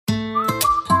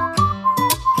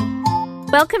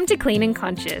Welcome to Clean and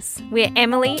Conscious. We're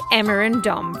Emily, Emma and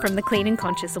Dom from the Clean and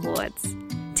Conscious Awards.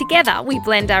 Together, we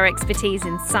blend our expertise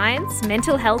in science,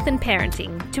 mental health and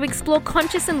parenting to explore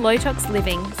conscious and low-tox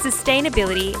living,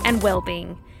 sustainability and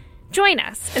well-being. Join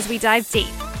us as we dive deep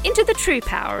into the true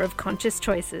power of conscious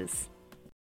choices.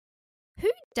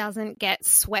 Who doesn't get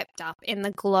swept up in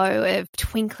the glow of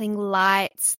twinkling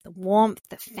lights, the warmth,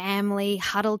 the family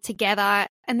huddled together,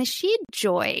 and the sheer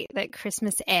joy that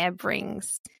Christmas air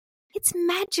brings? It's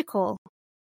magical.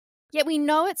 Yet we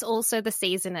know it's also the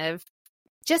season of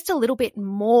just a little bit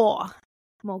more.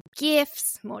 More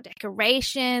gifts, more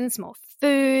decorations, more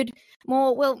food,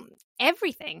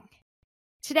 everything.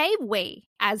 Today we,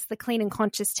 as the Clean and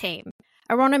Conscious team,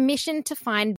 are on a mission to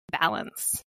find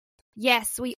balance.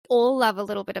 Yes, we all love a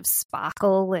little bit of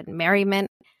sparkle and merriment,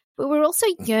 but we're also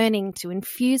yearning to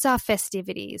infuse our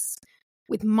festivities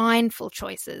with mindful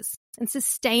choices and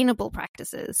sustainable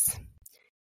practices.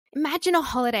 Imagine a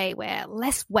holiday where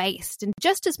less waste and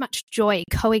just as much joy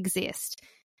coexist,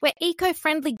 where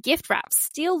eco-friendly gift wraps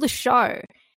steal the show,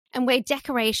 and where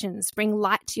decorations bring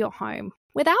light to your home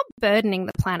without burdening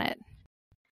the planet.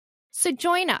 So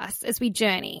join us as we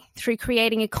journey through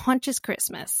creating a conscious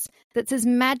Christmas that's as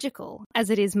magical as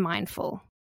it is mindful.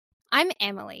 I'm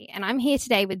Emily, and I'm here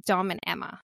today with Dom and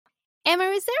Emma. Emma,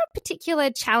 is there a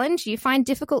particular challenge you find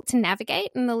difficult to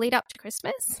navigate in the lead up to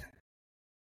Christmas?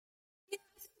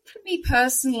 For me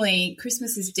personally,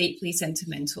 Christmas is deeply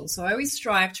sentimental, so I always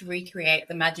strive to recreate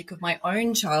the magic of my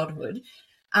own childhood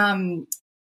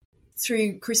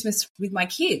through Christmas with my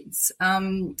kids.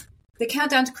 The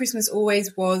countdown to Christmas always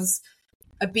played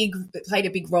a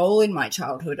big role in my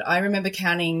childhood. I remember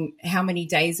counting how many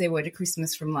days there were to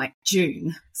Christmas from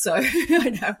June. So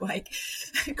I'd have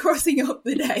crossing up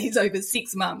the days over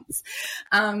 6 months.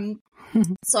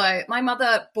 So my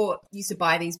mother used to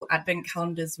buy these advent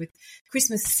calendars with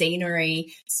Christmas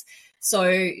scenery.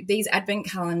 So these advent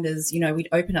calendars, we'd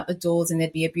open up the doors and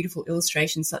there'd be a beautiful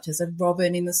illustration such as a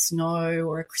robin in the snow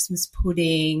or a Christmas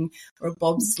pudding or a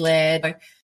bobsled.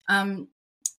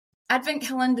 Advent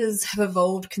calendars have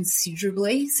evolved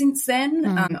considerably since then.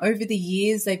 Over the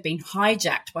years, they've been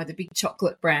hijacked by the big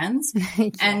chocolate brands.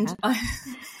 Yeah. And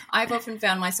I've often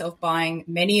found myself buying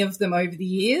many of them over the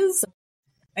years.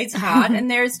 It's hard,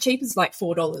 and they're as cheap as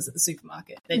 $4 at the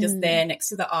supermarket. They're just there next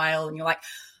to the aisle, and you're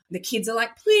the kids are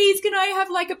please, can I have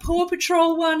a Paw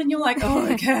Patrol one? And you're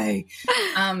oh, okay.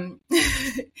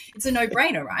 It's a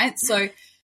no-brainer, right? So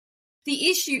the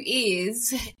issue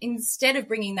is, instead of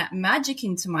bringing that magic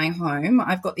into my home,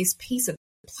 I've got this piece of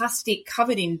plastic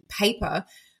covered in paper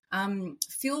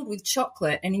filled with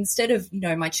chocolate. And instead of,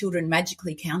 my children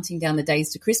magically counting down the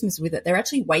days to Christmas with it, they're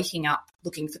actually waking up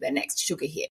looking for their next sugar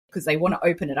hit because they want to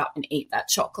open it up and eat that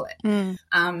chocolate.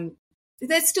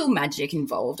 There's still magic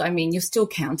involved. I mean, you're still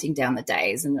counting down the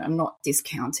days, and I'm not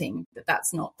discounting that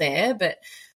that's not there. But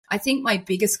I think my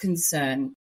biggest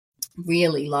concern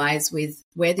really lies with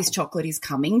where this chocolate is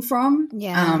coming from.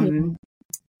 Yeah.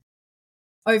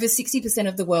 Over 60%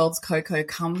 of the world's cocoa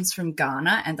comes from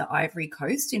Ghana and the Ivory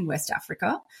Coast in West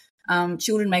Africa.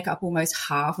 Children make up almost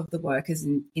half of the workers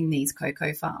in these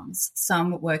cocoa farms,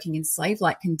 some working in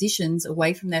slave-like conditions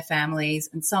away from their families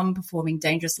and some performing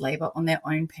dangerous labour on their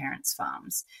own parents'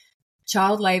 farms.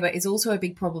 Child labour is also a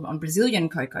big problem on Brazilian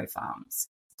cocoa farms.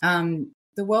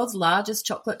 The world's largest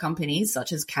chocolate companies,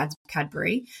 such as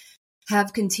Cadbury,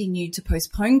 have continued to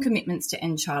postpone commitments to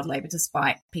end child labour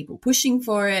despite people pushing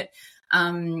for it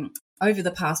over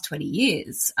the past 20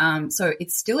 years. So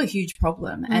it's still a huge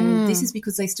problem. And this is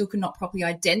because they still cannot properly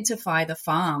identify the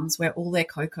farms where all their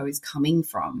cocoa is coming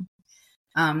from.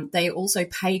 They also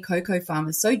pay cocoa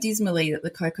farmers so dismally that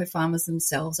the cocoa farmers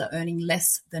themselves are earning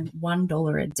less than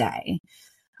 $1 a day.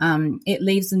 It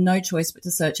leaves them no choice but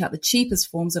to search out the cheapest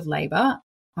forms of labour,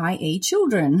 i.e.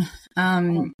 children.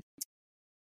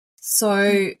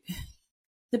 So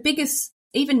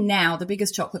even now, the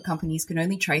biggest chocolate companies can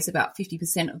only trace about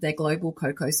 50% of their global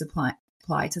cocoa supply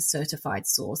to certified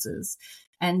sources,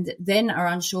 and then are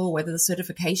unsure whether the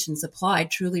certification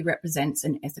supplied truly represents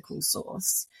an ethical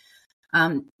source.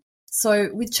 So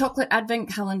with chocolate advent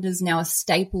calendars now a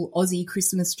staple Aussie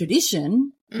Christmas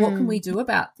tradition, what can we do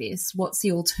about this? What's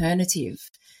the alternative?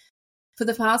 For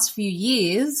the past few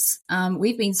years,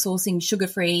 we've been sourcing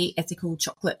sugar-free, ethical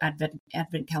chocolate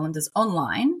advent calendars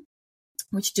online,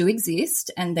 which do exist,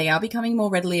 and they are becoming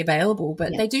more readily available,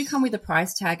 but they do come with a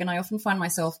price tag, and I often find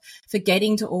myself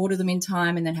forgetting to order them in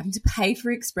time and then having to pay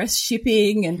for express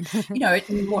shipping. And,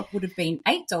 what would have been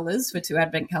 $8 for 2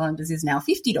 advent calendars is now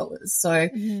 $50. So,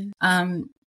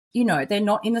 they're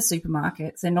not in the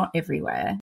supermarkets. They're not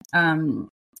everywhere.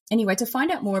 Anyway, to find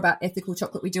out more about ethical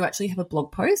chocolate, we do actually have a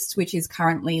blog post, which is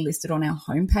currently listed on our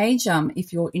homepage.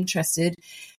 If you're interested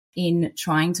in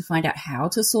trying to find out how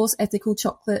to source ethical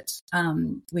chocolate,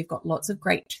 we've got lots of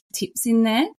great tips in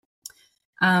there.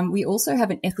 We also have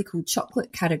an ethical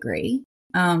chocolate category,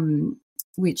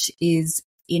 which is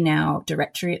in our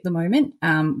directory at the moment,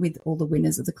 with all the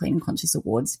winners of the Clean and Conscious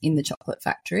Awards in the Chocolate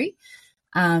Factory.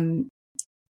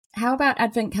 How about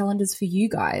advent calendars for you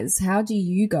guys? How do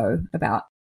you go about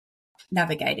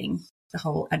navigating the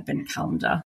whole advent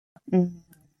calendar?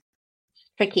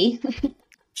 Tricky.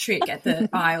 Trick at the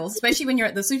aisles, especially when you're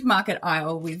at the supermarket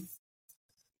aisle with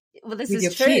this with is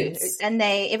your true. kids. And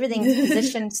everything's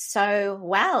positioned so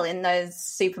well in those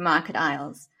supermarket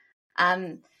aisles.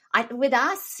 With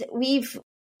us, we've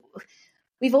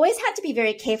always had to be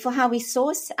very careful how we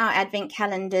source our advent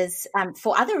calendars,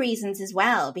 for other reasons as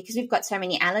well, because we've got so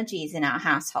many allergies in our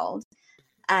household.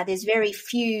 There's very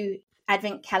few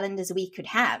advent calendars we could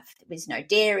have. There's no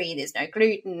dairy, there's no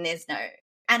gluten, there's no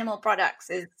animal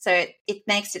products. So it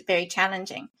makes it very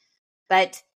challenging.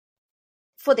 But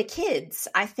for the kids,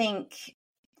 I think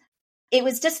it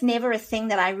was just never a thing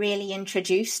that I really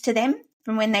introduced to them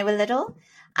from when they were little.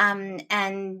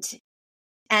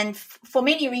 And for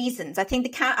many reasons, I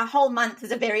think a whole month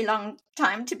is a very long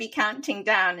time to be counting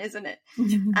down, isn't it?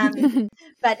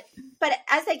 But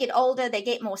as they get older, they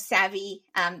get more savvy.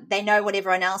 They know what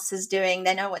everyone else is doing.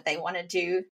 They know what they want to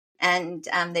do, and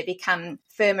they become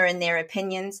firmer in their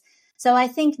opinions. So I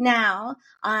think now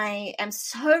I am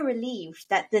so relieved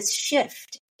that this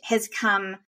shift has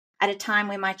come at a time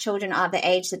where my children are the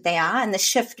age that they are, and the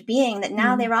shift being that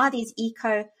now there are these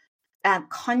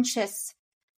eco-conscious,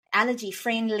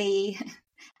 allergy-friendly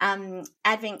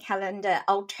advent calendar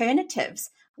alternatives,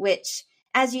 which,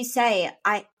 as you say,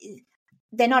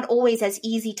 they're not always as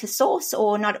easy to source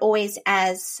or not always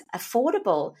as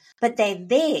affordable, but they're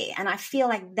there. And I feel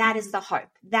like that is the hope.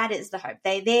 That is the hope.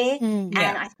 They're there. And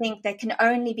I think they can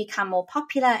only become more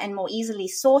popular and more easily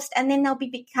sourced, and then they'll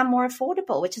become more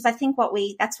affordable, which is, I think,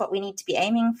 that's what we need to be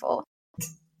aiming for.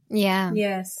 Yeah.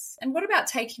 Yes. And what about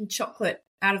taking chocolate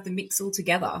out of the mix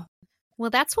altogether? Well,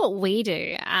 that's what we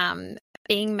do.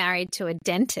 Being married to a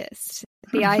dentist,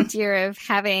 the idea of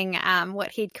having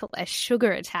what he'd call a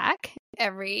sugar attack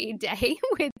every day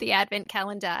with the advent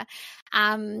calendar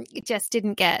it just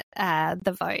didn't get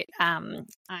the vote.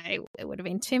 It would have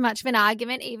been too much of an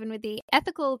argument, even with the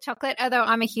ethical chocolate, although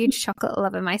I'm a huge chocolate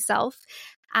lover myself.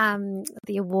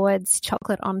 The awards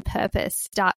chocolate on purpose,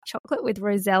 dark chocolate with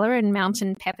rosella and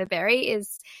mountain pepperberry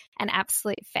is an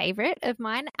absolute favorite of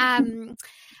mine.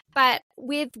 But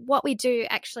with what we do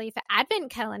actually for advent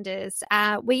calendars,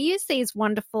 we use these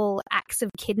wonderful Acts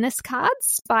of Kidness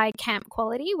cards by Camp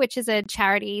Quality, which is a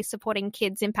charity supporting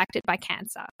kids impacted by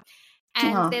cancer.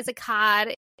 And there's a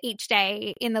card each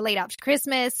day in the lead up to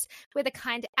Christmas with a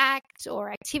kind act or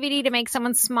activity to make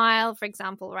someone smile. For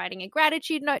example, writing a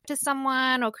gratitude note to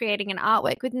someone, or creating an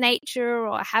artwork with nature,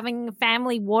 or having a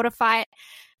family water fight.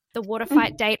 The water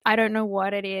fight date, I don't know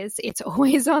what it is. It's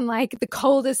always on like the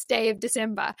coldest day of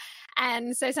December.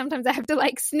 And so sometimes I have to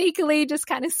like sneakily just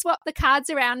kind of swap the cards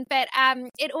around. But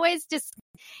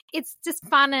it's just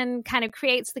fun and kind of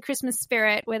creates the Christmas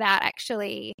spirit without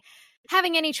actually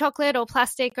having any chocolate or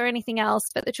plastic or anything else.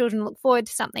 But the children look forward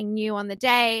to something new on the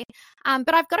day.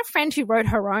 But I've got a friend who wrote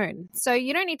her own. So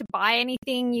you don't need to buy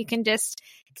anything. You can just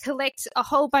collect a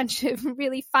whole bunch of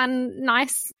really fun,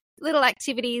 nice little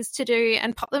activities to do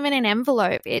and pop them in an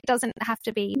envelope. It doesn't have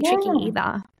to be tricky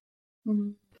either.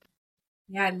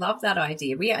 Yeah, I love that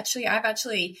idea. I've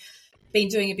actually been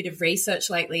doing a bit of research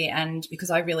lately, and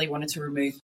because I really wanted to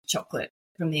remove chocolate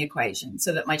from the equation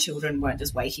so that my children weren't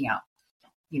just waking up,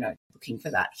 looking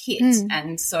for that hit.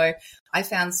 And so I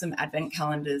found some advent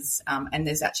calendars, and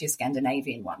there's actually a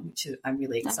Scandinavian one, which I'm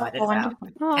really excited about.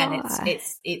 And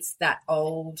it's that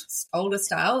older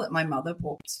style that my mother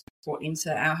brought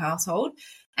into our household.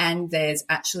 And there's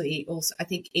actually also, I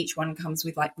think each one comes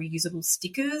with like reusable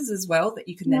stickers as well that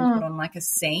you can then put on like a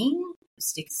scene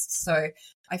sticks. So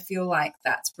I feel like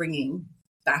that's bringing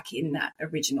back in that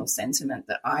original sentiment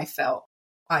that I felt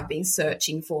I've been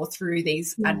searching for through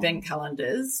these advent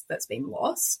calendars that's been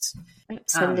lost.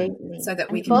 Absolutely. So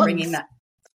that we can bring in that.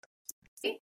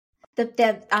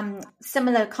 The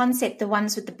similar concept, the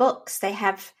ones with the books,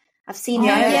 I've seen those.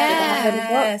 Yes. The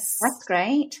books. That's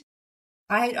great.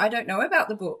 I don't know about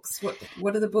the books.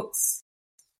 What are the books?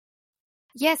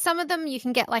 Yeah, some of them you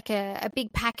can get like a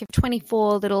big pack of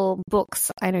 24 little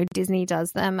books. I know Disney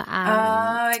does them.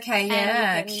 Okay,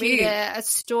 yeah, and you can cute. read a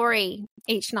story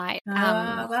each night.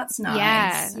 That's nice.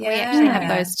 Yeah, we actually have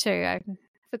those too. I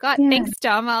forgot. Yeah. Thanks,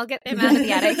 Dom. I'll get them out of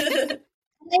the attic.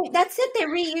 That's it. They're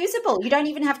reusable. You don't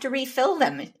even have to refill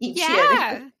them each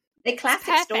year. They're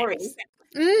classic stories.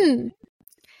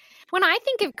 When I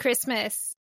think of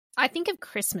Christmas, I think of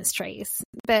Christmas trees,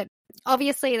 but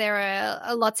obviously there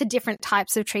are lots of different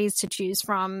types of trees to choose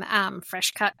from,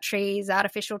 fresh cut trees,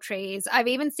 artificial trees. I've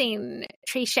even seen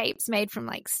tree shapes made from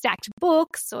like stacked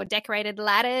books or decorated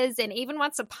ladders, and even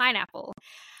once a pineapple.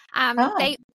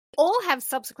 They all have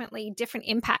subsequently different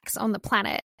impacts on the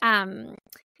planet.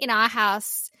 In our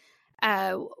house,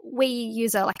 we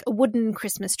use a wooden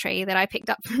Christmas tree that I picked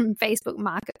up from Facebook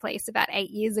Marketplace about 8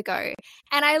 years ago,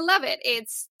 and I love it. It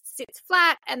sits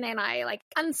flat, and then I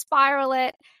unspiral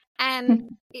it,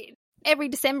 and every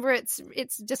December it's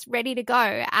just ready to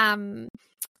go. Emma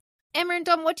and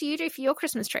Dom, what do you do for your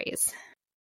Christmas trees?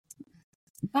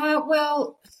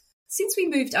 Well, since we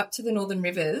moved up to the Northern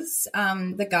Rivers,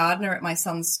 the gardener at my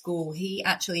son's school, he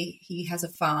has a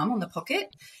farm on the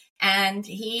pocket, and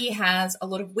he has a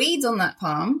lot of weeds on that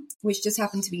farm, which just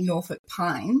happen to be Norfolk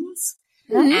pines.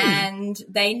 And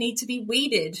they need to be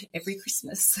weeded every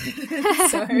Christmas.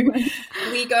 So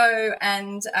we go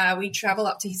and we travel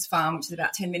up to his farm, which is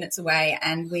about 10 minutes away,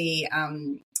 and we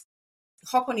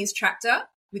hop on his tractor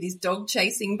with his dog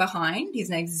chasing behind. His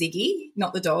name's Ziggy,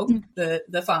 not the dog,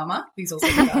 the farmer, who's also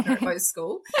the gardener at both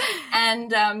school.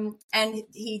 And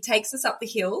he takes us up the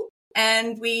hill,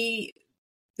 and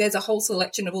there's a whole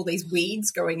selection of all these weeds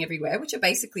growing everywhere, which are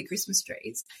basically Christmas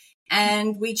trees.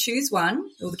 And we choose one,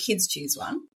 or the kids choose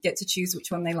one, get to choose which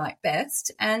one they like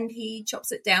best, and he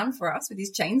chops it down for us with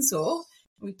his chainsaw.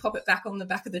 We pop it back on the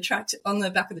back of the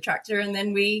tractor, and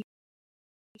then we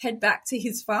head back to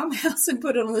his farmhouse and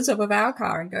put it on the top of our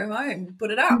car and go home and put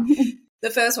it up. The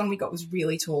first one we got was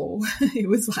really tall. It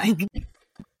was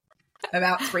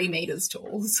about 3 meters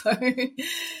tall. So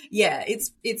yeah,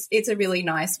 it's a really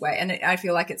nice way. And I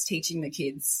feel like it's teaching the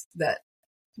kids that,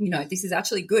 this is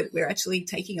actually good. We're actually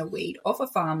taking a weed off a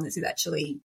farm. This is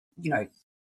actually,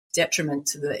 detriment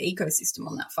to the ecosystem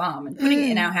on that farm, and putting it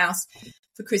in our house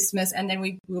for Christmas, and then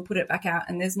we'll put it back out,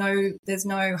 and there's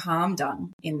no harm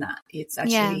done in that. It's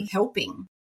actually helping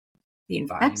the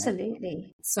environment.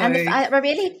 Absolutely. So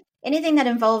really, anything that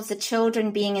involves the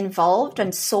children being involved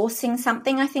and sourcing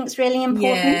something, I think is really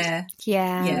important.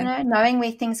 Yeah. Knowing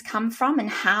where things come from and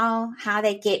how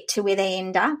they get to where they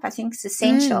end up, I think is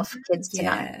essential for kids to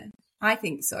know. I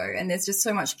think so. And there's just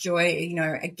so much joy,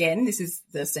 again, this is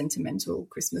the sentimental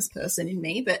Christmas person in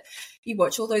me, but you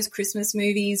watch all those Christmas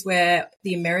movies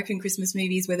the American Christmas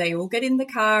movies where they all get in the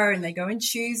car and they go and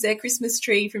choose their Christmas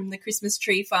tree from the Christmas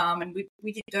tree farm. And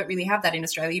we don't really have that in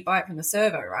Australia. You buy it from the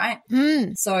servo, right?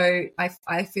 So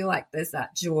I feel like there's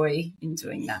that joy in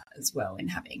doing that as well, in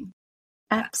having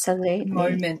absolutely that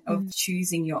moment of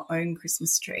choosing your own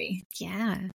Christmas tree.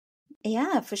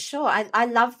 Yeah, for sure. I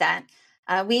love that.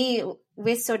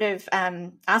 We're sort of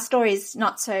our story is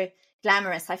not so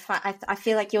glamorous. I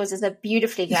feel like yours is a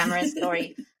beautifully glamorous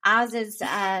story. Ours is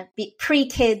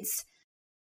pre-kids.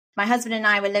 My husband and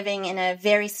I were living in a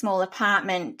very small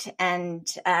apartment, and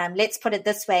let's put it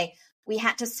this way: we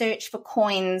had to search for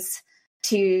coins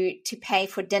to pay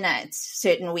for dinner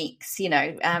certain weeks.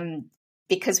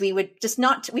 Because we were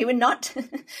not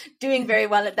doing very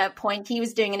well at that point. He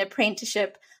was doing an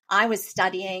apprenticeship. I was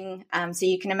studying, so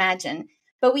you can imagine.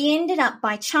 But we ended up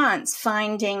by chance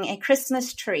finding a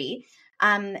Christmas tree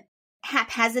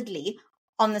haphazardly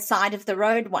on the side of the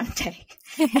road one day.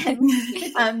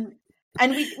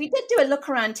 And we did do a look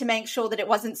around to make sure that it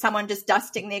wasn't someone just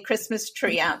dusting their Christmas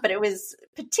tree out, but it was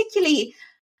particularly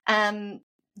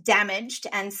damaged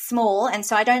and small. And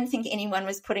so I don't think anyone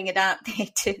was putting it out there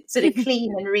to sort of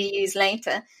clean and reuse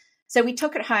later. So we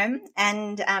took it home,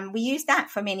 and we used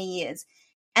that for many years.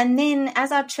 And then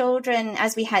as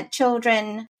we had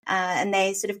children, and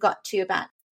they sort of got to about,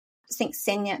 I think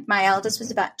my eldest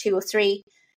was about 2 or 3,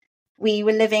 we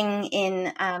were living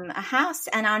in a house,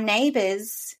 and our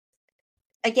neighbors,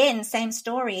 again, same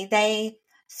story, they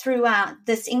threw out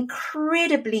this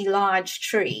incredibly large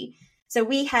tree. So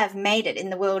we have made it in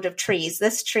the world of trees.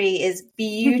 This tree is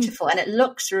beautiful and it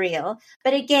looks real.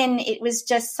 But again, it was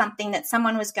just something that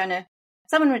someone was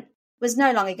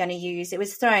no longer going to use. It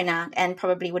was thrown out and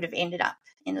probably would have ended up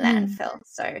in landfill.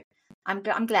 So I'm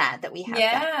glad that we have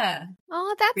that.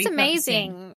 Oh, that's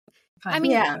amazing.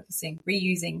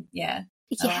 Reusing. Yeah.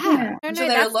 I'm sure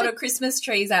there are a lot of Christmas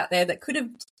trees out there that could have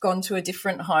gone to a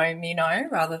different home,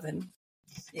 rather than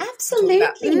absolutely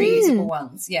about the reusable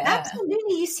ones. Yeah.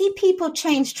 Absolutely. You see people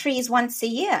change trees once a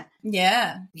year.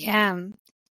 Yeah. Yeah.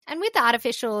 And with the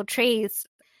artificial trees,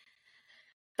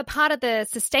 the part of the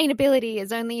sustainability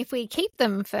is only if we keep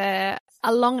them for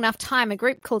a long enough time, a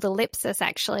group called Ellipsis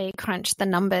actually crunched the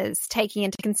numbers, taking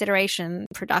into consideration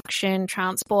production,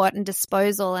 transport, and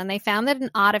disposal. And they found that an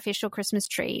artificial Christmas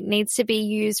tree needs to be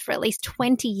used for at least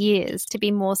 20 years to be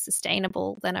more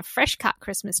sustainable than a fresh cut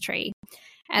Christmas tree.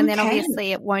 And then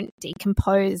obviously it won't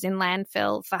decompose in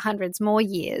landfill for hundreds more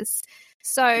years.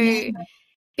 So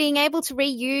being able to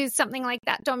reuse something like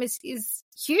that, Dom, is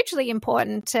hugely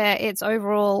important to its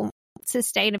overall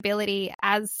sustainability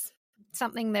as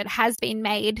something that has been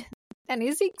made and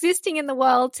is existing in the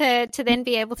world. To then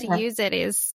be able to use it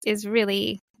is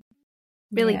really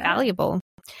valuable.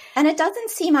 And it doesn't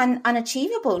seem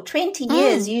unachievable. 20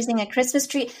 years using a Christmas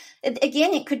tree.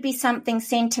 Again, it could be something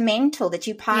sentimental that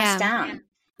you pass down.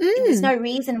 There's no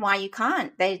reason why you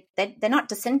can't. They're not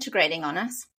disintegrating on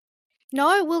us.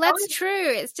 No, well, that's true.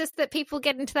 It's just that people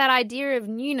get into that idea of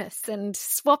newness and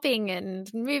swapping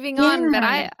and moving on. But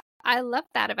I love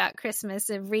that about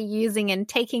Christmas, of reusing and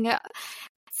taking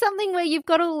something where you've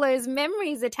got all those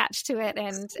memories attached to it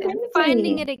and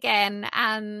finding it again.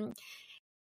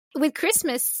 With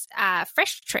Christmas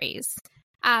fresh trees,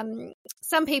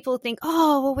 some people think,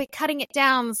 oh, well, we're cutting it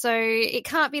down, so it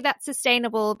can't be that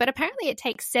sustainable. But apparently it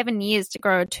takes 7 years to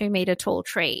grow a 2-meter tall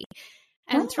tree.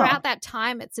 And throughout that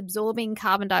time, it's absorbing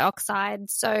carbon dioxide.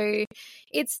 So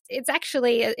it's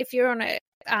actually, if you're on a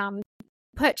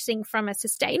purchasing from a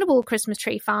sustainable Christmas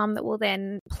tree farm that will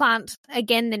then plant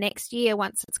again the next year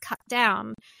once it's cut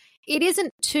down, it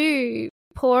isn't too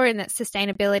poor in its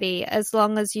sustainability as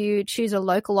long as you choose a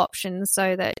local option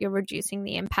so that you're reducing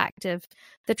the impact of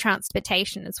the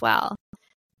transportation as well.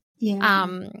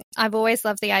 I've always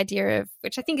loved the idea of,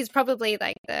 which I think is probably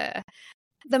like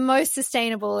the most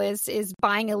sustainable, is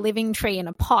buying a living tree in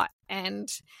a pot and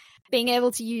being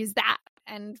able to use that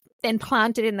and then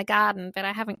plant it in the garden. But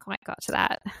I haven't quite got to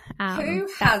that. Who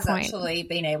has actually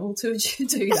been able to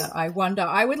do that? I wonder.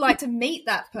 I would like to meet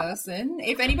that person.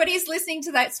 If anybody is listening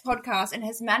to that podcast and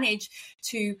has managed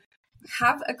to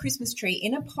have a Christmas tree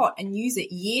in a pot and use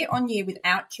it year on year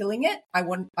without killing it, I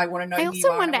want to know who you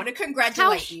are. I want to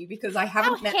congratulate you, because I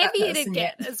haven't met that person how heavy it'd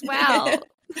get as well.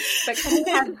 But can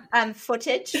we have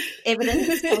footage,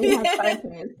 evidence? Can we have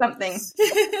photos, something?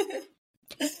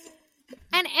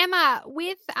 And Emma,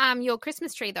 with your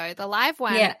Christmas tree, though, the live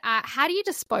one, how do you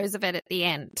dispose of it at the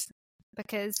end?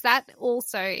 Because that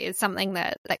also is something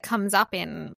that comes up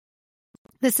in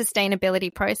the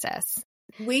sustainability process.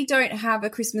 We don't have a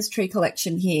Christmas tree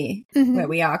collection here where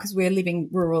we are, because we're living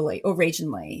rurally or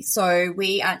regionally. So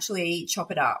we actually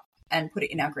chop it up and put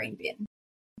it in our green bin.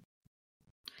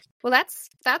 Well,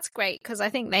 that's great, because I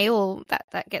think they all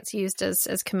that gets used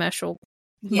as commercial.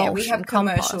 Yeah, we have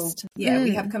commercial. Yeah,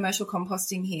 we have commercial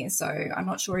composting here. So I'm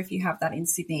not sure if you have that in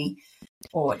Sydney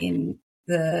or in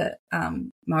the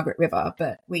Margaret River,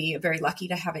 but we are very lucky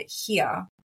to have it here,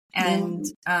 and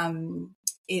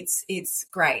it's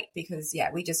great because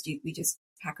we just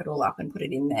pack it all up and put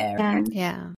it in there.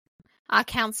 Yeah. Our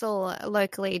council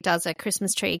locally does a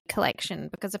Christmas tree collection,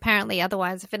 because apparently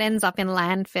otherwise, if it ends up in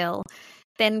landfill,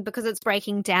 then because it's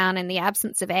breaking down in the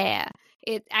absence of air,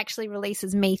 it actually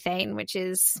releases methane, which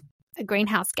is a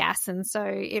greenhouse gas. And so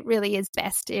it really is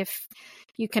best if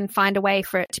you can find a way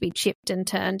for it to be chipped and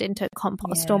turned into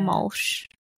compost or mulch.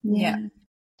 Yeah.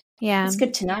 It's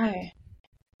good to know.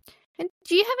 And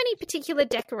do you have any particular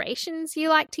decorations you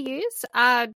like to use?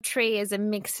 Our tree is a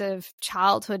mix of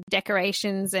childhood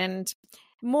decorations and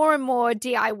more and more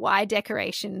DIY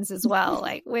decorations as well.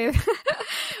 Like we've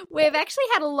actually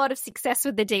had a lot of success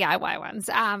with the DIY ones.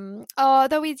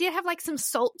 Although we did have like some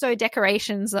salt dough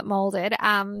decorations that molded.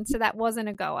 So that wasn't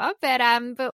a goer.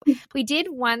 But we did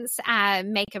once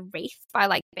make a wreath by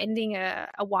like bending a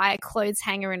wire clothes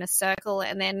hanger in a circle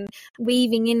and then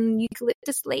weaving in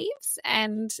eucalyptus leaves.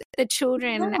 And the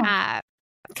children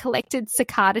collected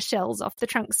cicada shells off the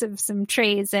trunks of some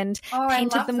trees and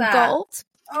painted them gold.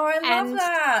 Oh, I love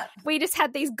that. We just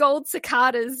had these gold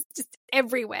cicadas just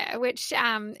everywhere, which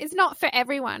is not for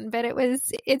everyone, but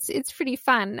it's pretty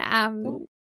fun.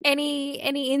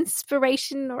 Any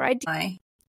inspiration or idea?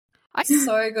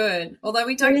 So good. Although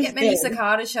we don't get many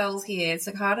cicada shells here.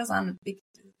 Cicadas aren't big.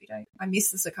 I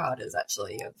miss the cicadas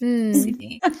actually of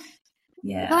Sydney.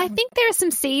 Yeah. Well, I think there are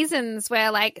some seasons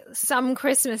where like some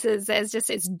Christmases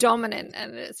it's dominant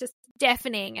and it's just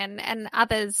deafening, and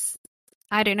others,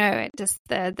 I don't know, just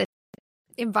the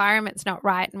environment's not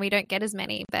right and we don't get as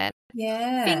many. But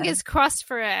fingers crossed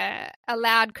for a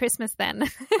loud Christmas then.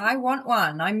 I want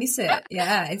one. I miss it.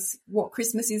 Yeah, it's what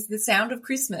Christmas is, the sound of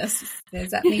Christmas.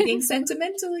 There's that me being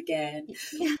sentimental again.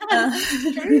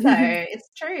 It's true though. It's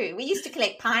true. We used to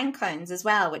collect pine cones as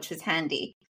well, which was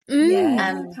handy.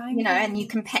 Yeah, and you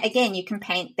can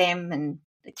paint them and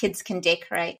the kids can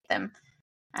decorate them.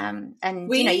 You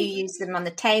use them on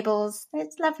the tables.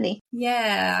 It's lovely.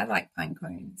 Yeah, I like pine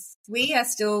cones. We are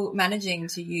still managing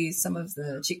to use some of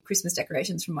the Christmas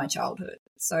decorations from my childhood.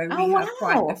 So we have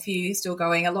quite a few still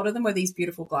going. A lot of them were these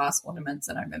beautiful glass ornaments,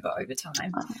 and I remember over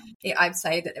time, I'd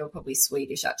say that they were probably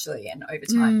Swedish actually, and over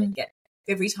time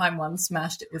every time one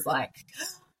smashed, it was like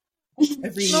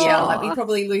every year, like we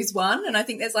probably lose one, and I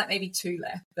think there's like maybe 2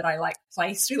 left, but I like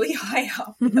place really high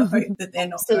up in the hope that they're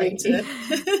not going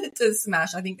to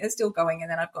smash. I think they're still going, and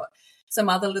then I've got some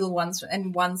other little ones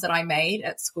and ones that I made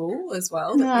at school as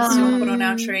well that we still put on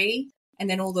our tree, and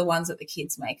then all the ones that the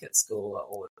kids make at school are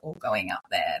all going up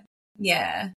there.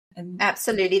 Yeah, and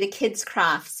absolutely, the kids'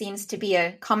 craft seems to be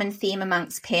a common theme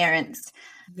amongst parents.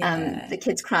 The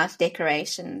kids' craft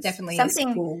decorations, definitely a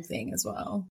school thing as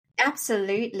well.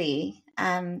 Absolutely.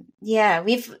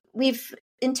 We've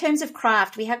in terms of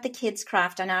craft, we have the kids'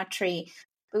 craft on our tree,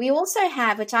 but we also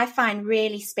have, which I find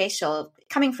really special,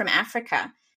 coming from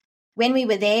Africa. When we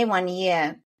were there one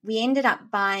year, we ended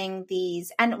up buying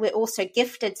these, and we're also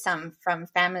gifted some from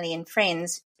family and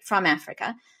friends from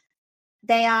Africa.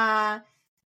 They are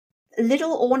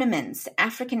little ornaments,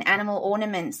 African animal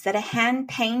ornaments that are hand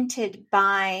painted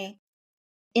by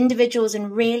individuals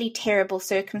in really terrible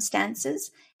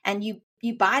circumstances. And you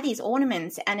buy these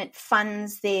ornaments and it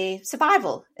funds their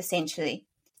survival, essentially.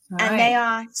 Right. And they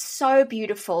are so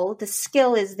beautiful. The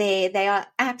skill is there. They are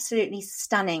absolutely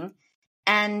stunning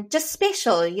and just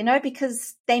special,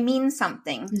 because they mean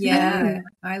something. Yeah,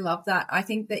 I love that. I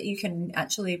think that you can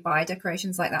actually buy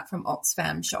decorations like that from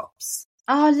Oxfam shops.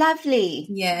 Oh, lovely.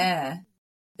 Yeah.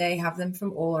 They have them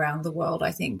from all around the world,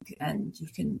 I think, and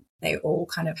they all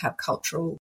kind of have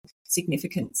cultural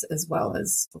significance as well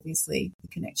as obviously the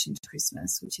connection to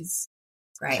Christmas, which is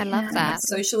great. I love that.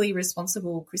 Socially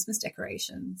responsible Christmas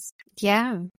decorations.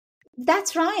 Yeah.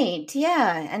 That's right.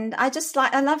 Yeah. And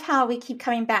I love how we keep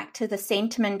coming back to the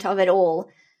sentiment of it all,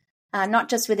 not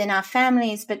just within our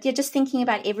families, but just thinking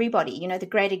about everybody, the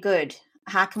greater good.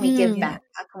 How can we give back?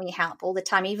 How can we help all the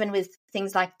time, even with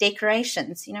things like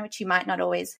decorations, which you might not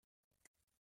always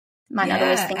think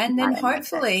and about. then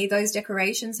hopefully those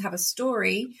decorations have a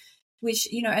story, which,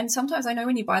 and sometimes I know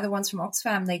when you buy the ones from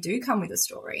Oxfam, they do come with a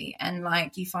story, and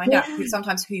like you find out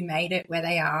sometimes who made it, where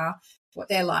they are, what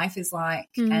their life is like.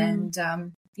 And,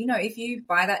 if you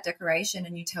buy that decoration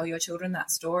and you tell your children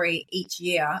that story each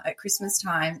year at Christmas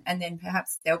time, and then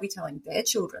perhaps they'll be telling their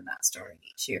children that story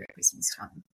each year at Christmas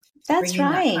time. That's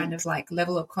right. That kind of like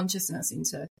level of consciousness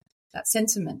into that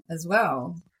sentiment as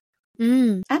well.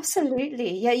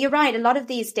 Absolutely. Yeah, you're right. A lot of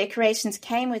these decorations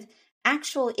came with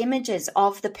actual images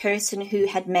of the person who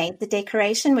had made the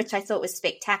decoration, which I thought was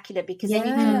spectacular, because then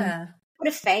you can put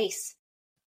a face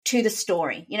to the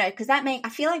story, because I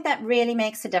feel like that really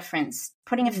makes a difference,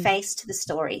 putting a face to the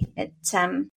story. It,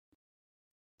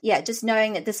 just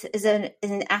knowing that this is an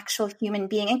actual human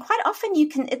being. And quite often you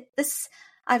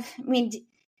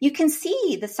can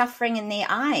see the suffering in their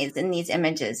eyes in these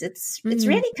images. It's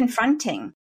really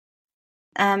confronting.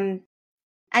 And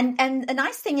the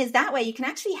nice thing is that way you can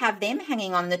actually have them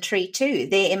hanging on the tree too,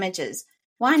 their images.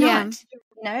 Why not?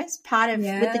 It's part of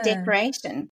with the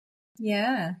decoration.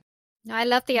 Yeah. I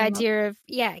love the idea of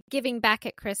giving back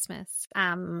at Christmas,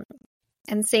 and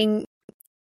seeing.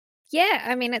 Yeah,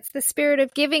 I mean, it's the spirit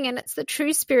of giving, and it's the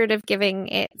true spirit of giving.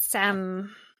 It's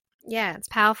it's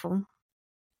powerful.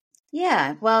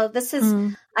 Yeah, well, this is.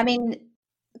 I mean,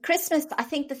 Christmas. I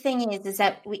think the thing is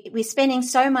that we're spending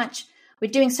so much. We're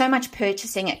doing so much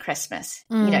purchasing at Christmas.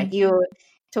 You're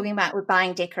talking about we're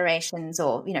buying decorations,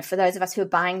 or, for those of us who are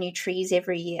buying new trees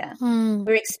every year,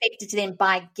 we're expected to then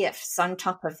buy gifts on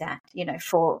top of that,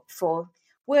 for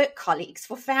work colleagues,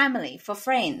 for family, for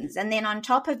friends. And then on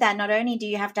top of that, not only do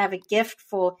you have to have a gift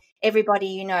for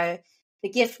everybody, the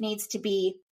gift needs to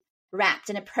be wrapped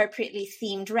in appropriately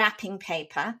themed wrapping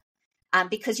paper.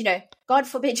 Because, God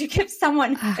forbid you give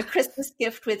someone a Christmas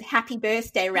gift with happy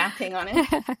birthday wrapping on it.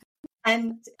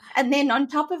 And then on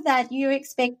top of that, you're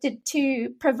expected to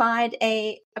provide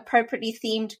a appropriately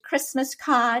themed Christmas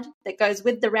card that goes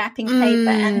with the wrapping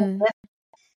paper.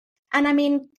 And I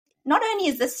mean, not only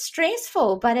is this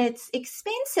stressful, but it's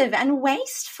expensive and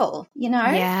wasteful,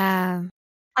 Yeah.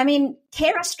 I mean,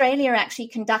 Care Australia actually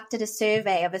conducted a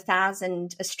survey of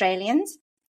 1,000 Australians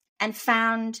and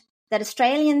found that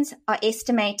Australians are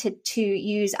estimated to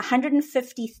use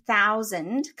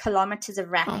 150,000 kilometres of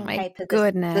wrapping paper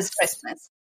this Christmas.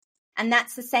 And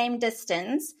that's the same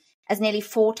distance as nearly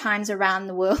 4 times around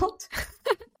the world.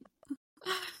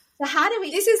 So how do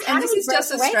we... This is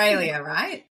just Australia,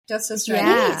 right? Just Australia.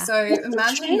 Yeah. So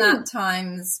imagine that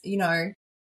times,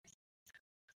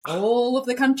 all of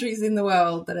the countries in the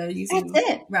world that are using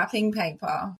wrapping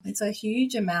paper. It's a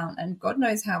huge amount, and God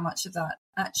knows how much of that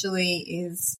actually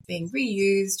is being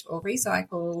reused or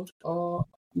recycled or,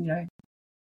 is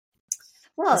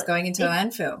going into a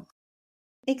landfill.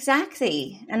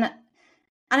 Exactly. And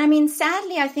I mean,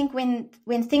 sadly, I think when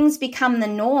things become the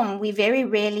norm, we very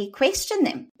rarely question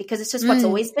them because it's just what's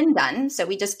always been done. So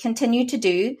we just continue to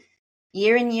do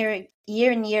year and year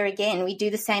again. We do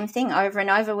the same thing over and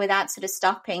over without sort of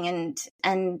stopping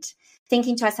and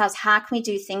thinking to ourselves, how can we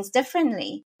do things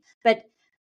differently? But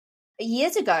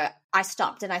years ago, I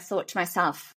stopped and I thought to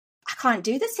myself, I can't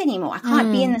do this anymore. I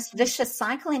can't be in this vicious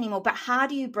cycle anymore. But how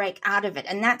do you break out of it?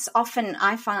 And that's often,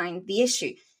 I find, the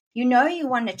issue. You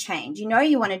want to change. You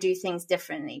want to do things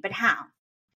differently. But how?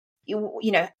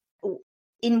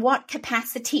 In what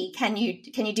capacity can you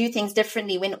do things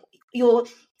differently when your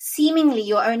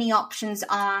only options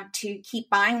are to keep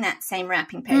buying that same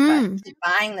wrapping paper, to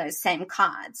buying those same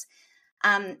cards?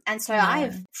 And so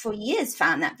I've for years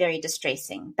found that very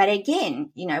distressing. But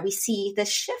again, we see the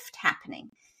shift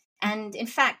happening. And in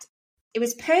fact, it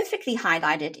was perfectly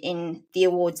highlighted in the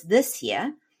awards this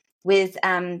year with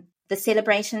the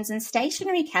celebrations and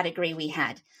stationery category we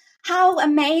had. How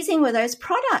amazing were those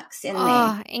products in there?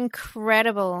 Oh,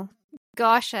 incredible.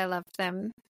 Gosh, I loved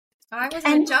them. I was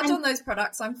a judge on those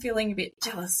products. I'm feeling a bit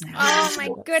jealous now. Oh, my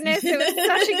goodness. It was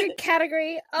such a good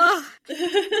category. Oh.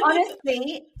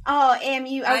 Honestly, Em,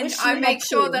 I make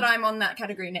sure that I'm on that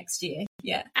category next year.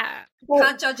 Yeah.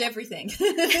 Can't judge everything.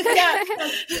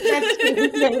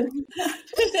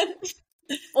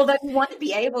 Although you want to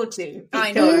be able to.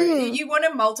 I know. You want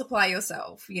to multiply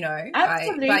yourself,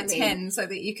 by 10 so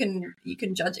that you can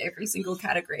judge every single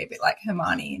category, a bit like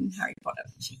Hermione in Harry Potter.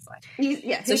 She's like,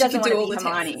 so she can do all the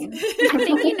Hermione. I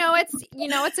think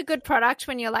it's a good product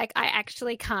when you're like, I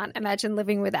actually can't imagine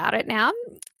living without it now.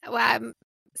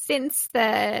 Since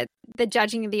the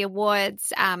judging of the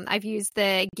awards, I've used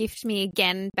the Gift Me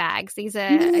Again bags. These are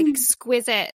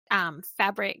exquisite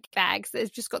fabric bags.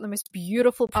 They've just got the most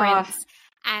beautiful prints.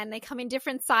 And they come in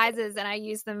different sizes, and I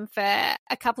use them for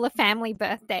a couple of family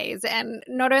birthdays. And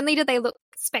not only do they look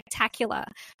spectacular,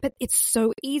 but it's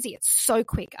so easy. It's so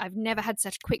quick. I've never had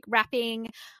such quick wrapping.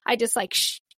 I just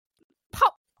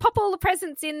pop all the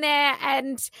presents in there,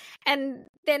 and then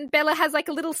Bella has like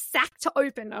a little sack to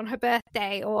open on her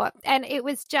birthday, and it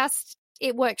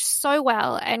worked so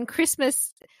well. And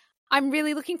Christmas, I'm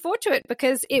really looking forward to it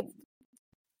because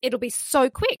it'll be so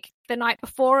quick. The night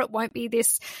before, it won't be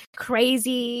this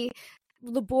crazy,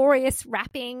 laborious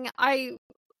wrapping. I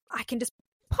can just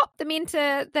pop them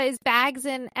into those bags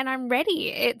and I'm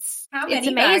ready. How many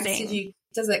amazing. Bags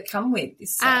does it come with?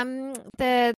 This set?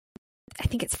 I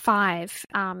think it's 5,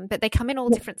 but they come in all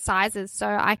different sizes, so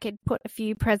I could put a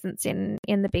few presents in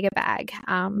the bigger bag.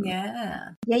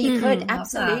 You could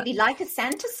absolutely, like a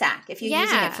Santa sack if you're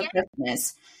using it for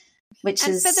Christmas. For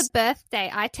the birthday,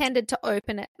 I tended to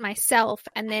open it myself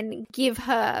and then give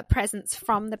her presents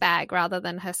from the bag rather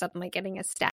than her suddenly getting a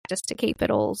stack, just to keep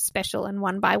it all special and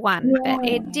one by one. Yeah. But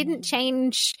it didn't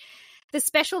change the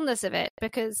specialness of it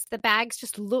because the bags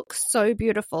just look so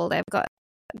beautiful. They've got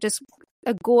just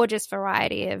a gorgeous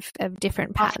variety of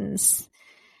different patterns.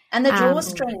 And the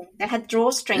drawstring, they had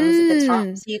drawstrings at the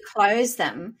top, so you close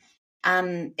them.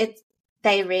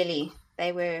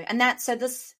 They were, and that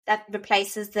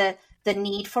replaces the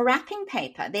need for wrapping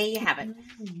paper. There you have it.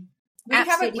 We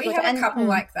have a couple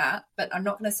like that, but I'm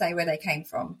not going to say where they came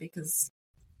from because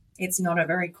it's not a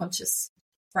very conscious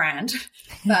brand.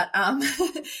 But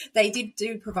they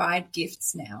do provide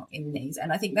gifts now in these,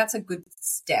 and I think that's a good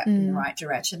step in the right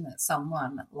direction that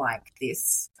someone like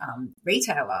this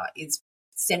retailer is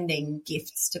sending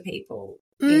gifts to people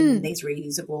in these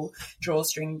reusable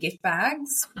drawstring gift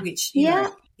bags, which you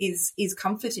know is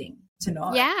comforting to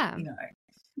know.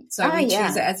 So we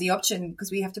choose it as the option because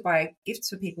we have to buy gifts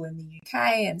for people in the UK,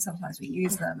 and sometimes we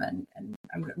use them, and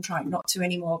I'm trying not to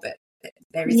anymore, but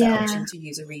there is an option to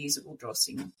use a reusable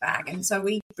drawstring bag, and so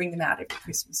we bring them out every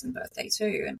Christmas and birthday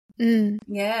too. And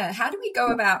how do we go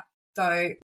about,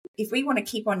 though, if we want to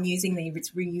keep on using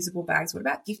these reusable bags? What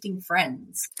about gifting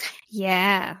friends?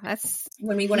 That's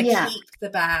when we want to keep the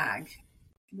bag.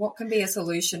 What can be a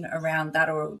solution around that?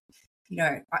 Or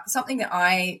something that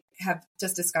I have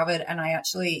just discovered, and I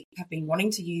actually have been wanting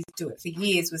to do it for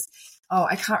years, was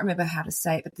I can't remember how to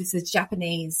say it, but this is a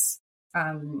Japanese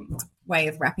way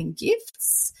of wrapping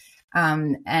gifts,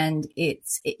 and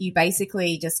you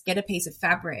basically just get a piece of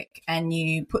fabric and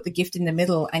you put the gift in the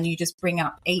middle, and you just bring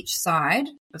up each side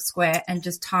of square and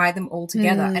just tie them all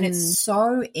together, and it's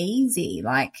so easy.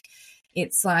 Like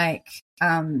it's like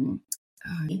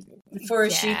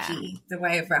furoshiki, the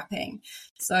way of wrapping.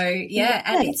 So, yeah,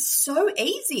 and it's so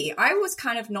easy. I was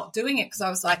kind of not doing it because I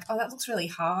was like, oh, that looks really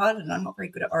hard and I'm not very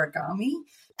good at origami.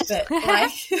 But,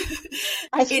 like,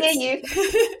 I hear you.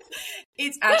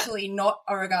 It's actually not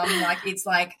origami. Like, it's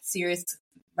like serious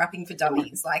wrapping for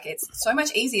dummies. Like, it's so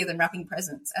much easier than wrapping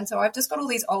presents. And so I've just got all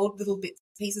these old little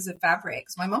pieces of fabric.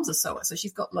 My mom's a sewer, so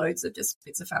she's got loads of just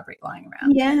bits of fabric lying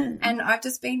around. Yeah. And I've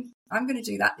just I'm going to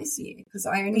do that this year because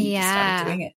I only just started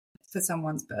doing it for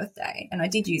someone's birthday. And I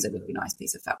did use a really nice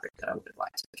piece of fabric that I would have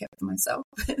liked to have kept for myself.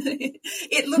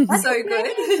 It looked so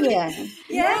good.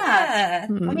 Yeah.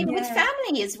 I mean, with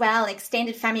family as well,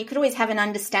 extended family, you could always have an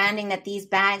understanding that these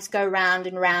bags go round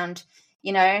and round,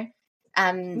 you know.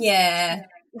 When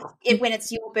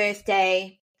it's your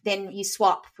birthday, then you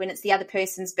swap when it's the other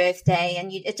person's birthday,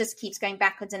 and it just keeps going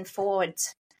backwards and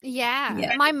forwards.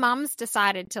 Yeah. My mum's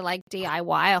decided to like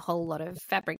DIY a whole lot of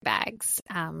fabric bags.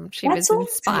 She That's was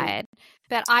inspired.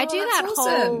 But I do that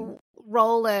awesome. whole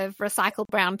roll of recycled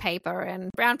brown paper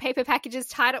and brown paper packages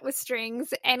tied up with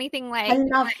strings, anything like I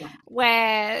love that.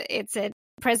 where it's a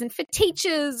present for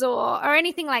teachers or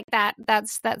anything like that.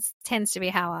 That's tends to be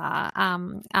how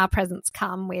our presents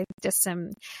come, with just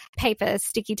some paper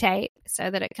sticky tape so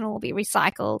that it can all be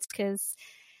recycled, because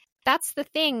that's the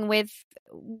thing with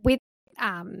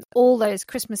all those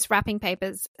Christmas wrapping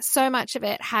papers. So much of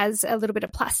it has a little bit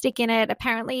of plastic in it.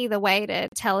 Apparently the way to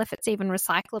tell if it's even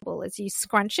recyclable is you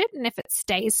scrunch it, and if it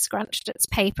stays scrunched, it's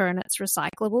paper and it's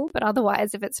recyclable. But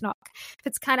otherwise, if it's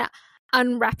kind of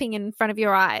unwrapping in front of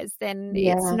your eyes, then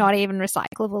it's not even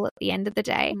recyclable at the end of the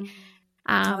day.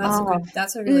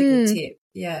 That's a really good tip.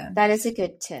 Yeah, that is a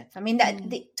good tip. I mean,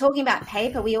 talking about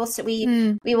paper, we also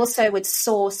would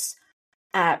source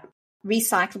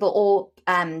recyclable or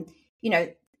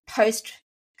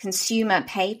post-consumer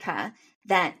paper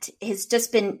that has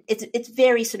just been, it's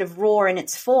very sort of raw in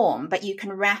its form, but you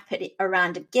can wrap it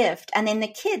around a gift and then the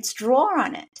kids draw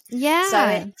on it. Yeah. So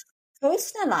it's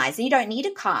personalized. You don't need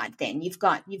a card then. You've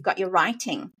got your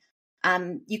writing.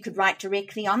 You could write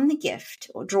directly on the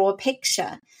gift or draw a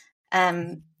picture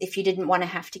if you didn't want to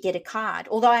have to get a card.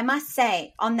 Although I must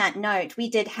say, on that note, we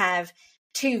did have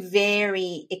two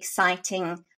very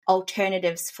exciting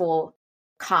alternatives for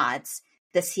cards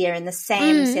this year in the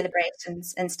same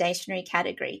celebrations and stationery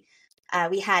category.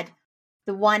 We had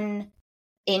the one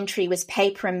entry was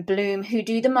Paper and Bloom, who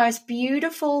do the most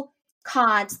beautiful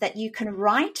cards that you can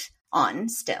write on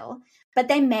still, but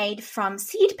they're made from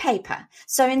seed paper.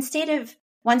 So instead of,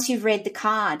 once you've read the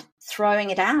card, throwing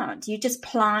it out, you just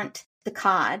plant the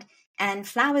card and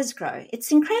flowers grow.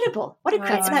 It's incredible. What a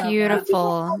great,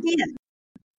 beautiful idea.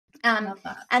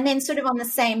 And then sort of on the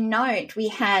same note, we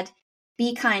had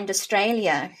Be Kind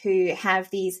Australia, who have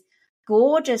these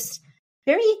gorgeous,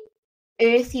 very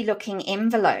earthy looking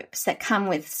envelopes that come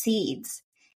with seeds.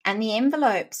 And the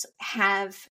envelopes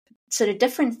have sort of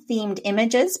different themed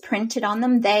images printed on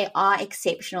them. They are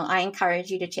exceptional. I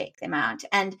encourage you to check them out.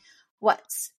 And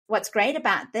what's great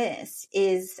about this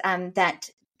is that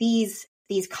these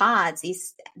cards,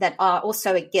 that are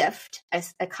also a gift,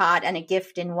 a card and a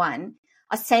gift in one,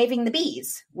 are saving the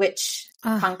bees, which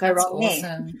can't go wrong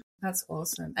there. That's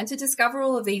awesome. And to discover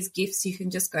all of these gifts, you can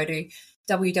just go to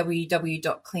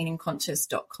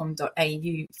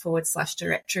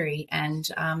www.cleanandconscious.com.au/directory and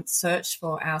search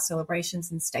for our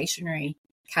celebrations and stationery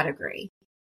category.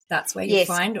 That's where you'll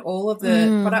find all of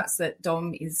the products that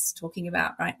Dom is talking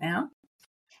about right now.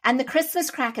 And the Christmas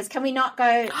crackers, can we not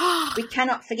go? We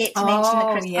cannot forget to mention the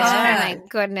Christmas crackers. Oh, my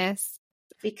goodness.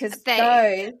 Because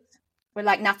those were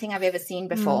like nothing I've ever seen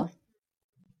before.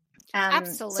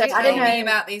 Absolutely. So I don't know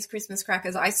about these Christmas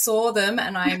crackers. I saw them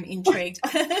and I'm intrigued.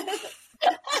 That's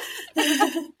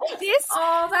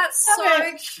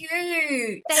so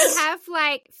cute. They have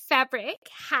like fabric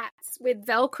hats with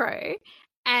Velcro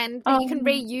and you can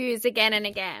reuse again and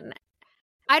again.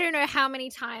 I don't know how many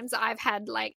times I've had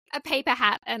like a paper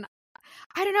hat and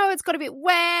I don't know, it's got a bit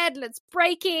wet and it's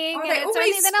breaking and it's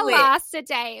only going to last a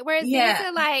day. Whereas these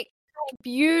are like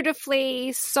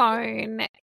beautifully sewn.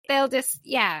 They'll just,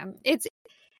 it's,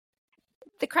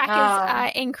 the crackers are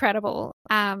incredible.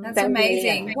 That's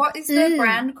amazing. What is the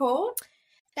brand called?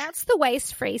 That's the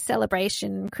Waste Free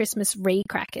Celebration Christmas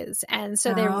Crackers. And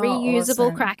so they're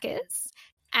reusable crackers.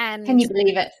 And can you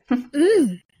believe it?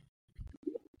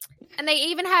 And they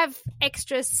even have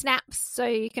extra snaps so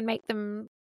you can make them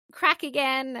crack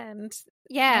again. And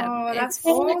that's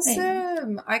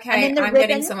awesome. Okay, I'm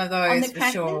getting some of those for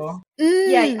sure.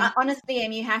 Yeah, honestly,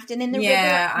 Em, you have to. And then the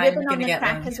ribbon on the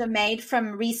crackers were made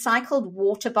from recycled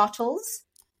water bottles.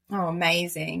 Oh,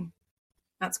 amazing.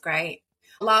 That's great.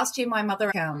 Last year, my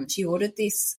mother, she ordered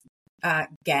this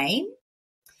game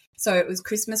So it was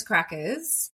Christmas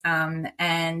crackers,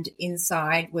 and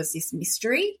inside was this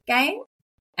mystery game,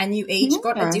 and you each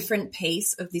got a different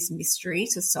piece of this mystery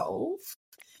to solve.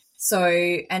 So,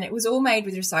 and it was all made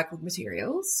with recycled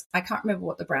materials. I can't remember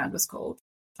what the brand was called.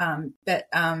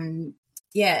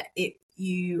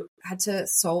 You had to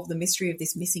solve the mystery of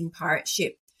this missing pirate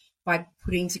ship by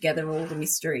putting together all the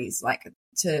mysteries, like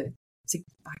to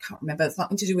I can't remember,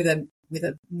 something to do with a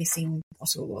missing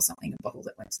bottle or something, a bottle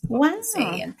that went to the bottom of the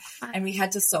sea, and we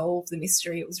had to solve the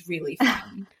mystery. It was really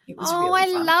fun. It was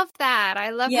really fun. Love that.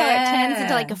 I love how it turns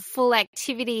into like a full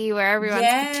activity where everyone's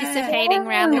participating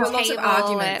around the table. There were lots of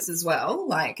arguments as well.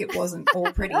 Like it wasn't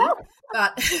all pretty,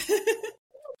 but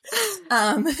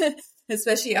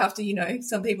especially after, you know,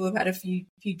 some people have had a few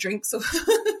drinks or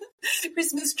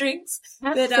Christmas drinks.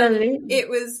 Absolutely. But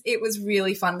it was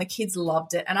really fun. The kids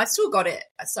loved it, and I still got it.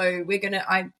 So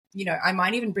I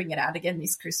might even bring it out again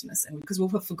this Christmas, and because we'll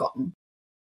have forgotten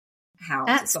how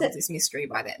to solve this mystery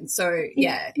by then. So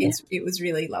it was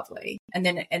really lovely. And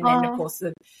then of course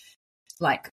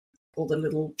all the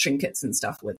little trinkets and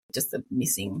stuff were just the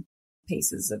missing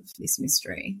pieces of this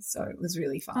mystery. So it was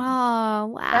really fun. Oh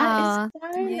wow, that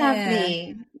is so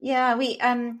lovely. Yeah, we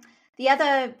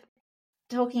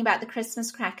talking about the Christmas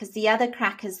crackers, the other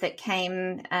crackers that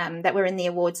came that were in the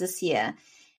awards this year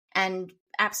and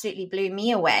absolutely blew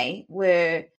me away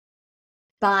were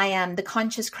by the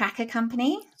Conscious Cracker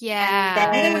Company.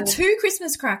 Yeah. There were 2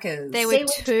 Christmas crackers. There were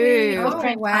two.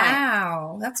 Oh,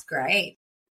 wow. That's great.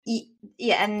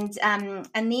 Yeah,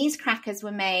 and these crackers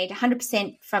were made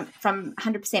 100% from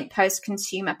 100%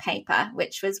 post-consumer paper,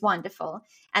 which was wonderful.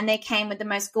 And they came with the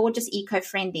most gorgeous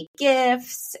eco-friendly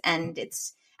gifts, and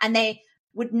they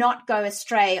would not go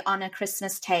astray on a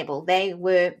Christmas table. They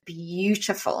were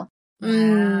beautiful.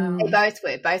 Wow.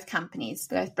 They both companies,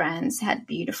 both brands had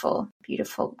beautiful,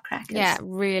 beautiful crackers. Yeah,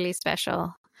 really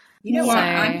special. You know what?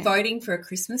 I'm voting for a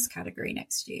Christmas category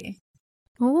next year.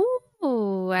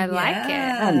 Ooh, I like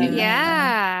it.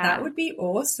 Yeah. That would be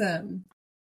awesome.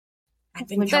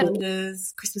 Advent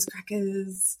calendars, Christmas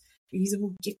crackers,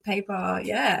 reusable gift paper.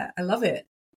 Yeah, I love it.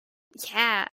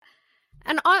 Yeah.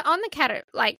 And on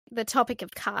the topic of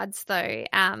cards, though,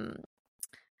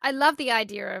 I love the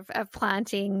idea of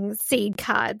planting seed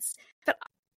cards. But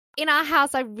in our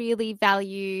house, I really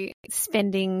value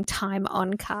spending time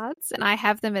on cards, and I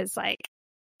have them as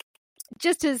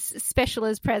just as special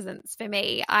as presents for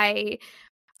me.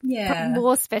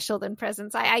 More special than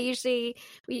presents. I usually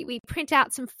we print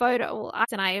out some photos,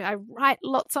 and I write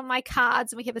lots on my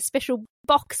cards, and we have a special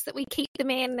box that we keep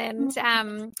them in, and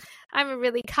I'm a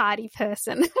really cardy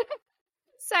person.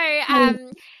 So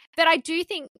but I do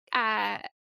think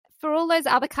for all those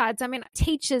other cards, I mean,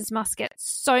 teachers must get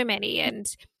so many, and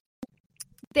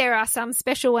there are some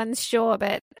special ones, sure,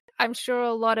 but I'm sure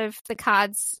a lot of the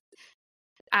cards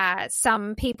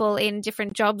some people in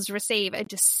different jobs receive are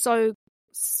just so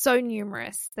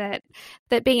numerous that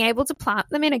being able to plant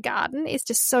them in a garden is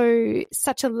just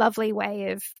such a lovely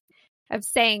way of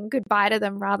saying goodbye to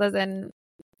them rather than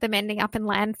them ending up in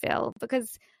landfill,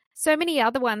 because so many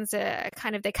other ones are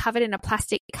they're covered in a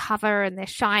plastic cover and they're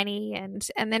shiny and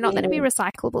they're not going to be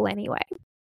recyclable anyway.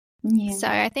 Yeah. So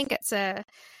I think it's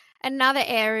another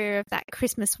area of that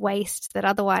Christmas waste that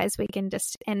otherwise we can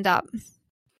just end up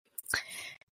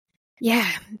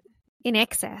in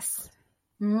excess.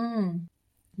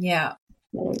 Yeah,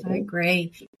 I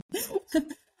agree.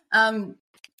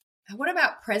 What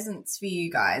about presents for you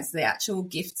guys? The actual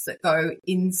gifts that go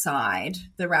inside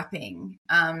the wrapping.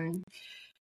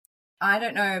 I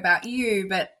don't know about you,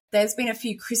 but there's been a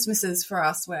few Christmases for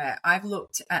us where I've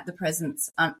looked at the presents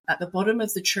at the bottom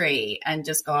of the tree and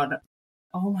just gone,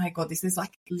 oh my God, this is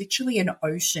literally an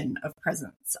ocean of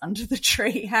presents under the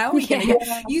tree. How are we going to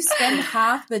get? You spend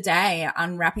half the day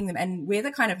unwrapping them, and we're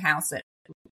the kind of house that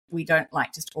we don't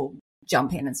just all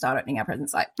jump in and start opening our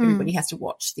presents. Everybody has to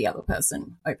watch the other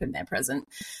person open their present.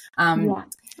 I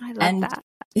love that.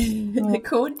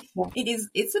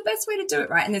 It's the best way to do it,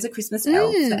 right? And there's a Christmas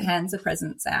elf that hands the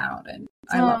presents out, and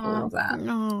I love all of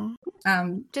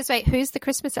that. Just wait, who's the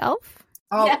Christmas elf?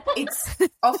 Oh, it's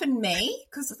often me,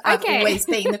 because I've always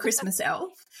been the Christmas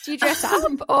elf. Do you dress up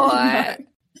or? No.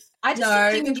 I just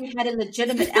assumed you had a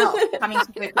legitimate elf coming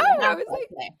to work.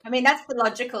 I mean, that's the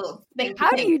logical thing.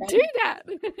 How do you do that?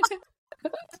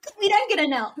 We don't get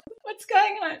an elf. What's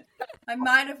going on? I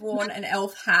might have worn an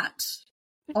elf hat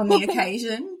on the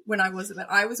occasion when I was, but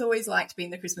I was always liked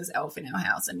being the Christmas elf in our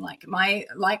house, and my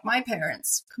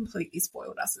parents completely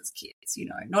spoiled us as kids. You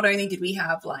know, not only did we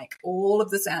have all of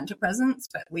the Santa presents,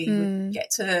 but we would get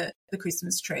to the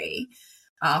Christmas tree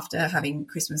after having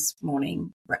Christmas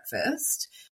morning breakfast,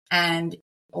 and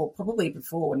or probably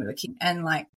before when we were kids, and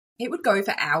like it would go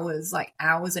for hours, like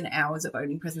hours and hours of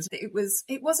opening presents.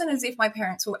 It wasn't as if my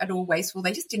parents were at all wasteful.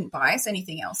 They just didn't buy us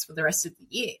anything else for the rest of the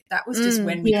year. That was just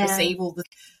when we receive all the.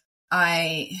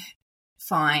 I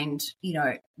find, you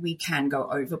know, we can go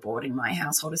overboard in my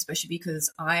household, especially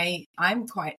because I'm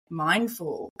quite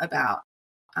mindful about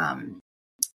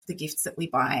the gifts that we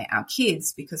buy our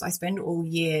kids, because I spend all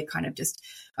year kind of just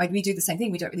like, we do the same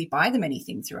thing. We don't really buy them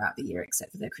anything throughout the year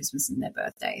except for their Christmas and their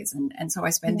birthdays. And so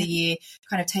I spend the year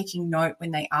kind of taking note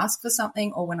when they ask for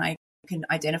something or when I can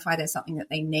identify there's something that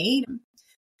they need.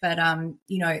 But,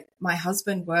 you know, my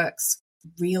husband works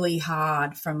really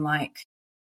hard from like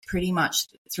pretty much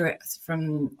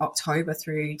from October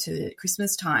through to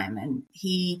Christmas time. And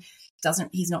he's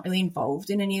not really involved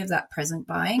in any of that present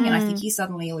buying. And I think he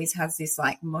suddenly always has this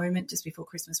like moment just before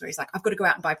Christmas where he's like, I've got to go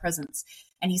out and buy presents.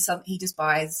 And he just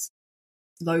buys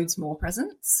loads more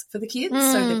presents for the kids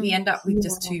so that we end up with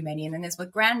just too many. And then there's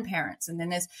like grandparents, and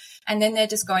then they're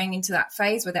just going into that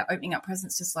phase where they're opening up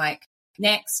presents just like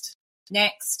next,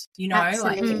 you know,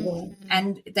 like,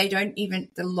 and they don't even,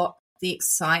 the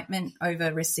excitement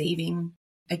over receiving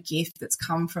a gift that's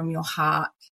come from your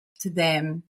heart to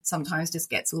them sometimes just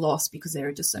gets lost because there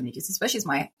are just so many gifts, especially as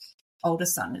my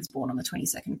oldest son is born on the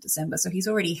 22nd of December. So he's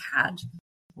already had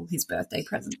all his birthday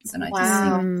presents, and I just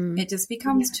think it just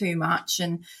becomes too much.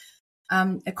 And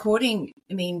according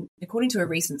to a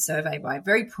recent survey by a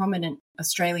very prominent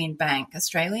Australian bank,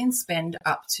 Australians spend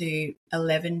up to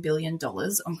 $11 billion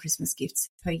on Christmas gifts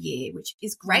per year, which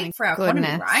is great for our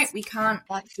economy, right? We can't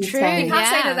say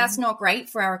that that's not great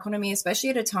for our economy,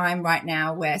 especially at a time right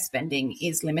now where spending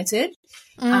is limited.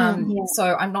 So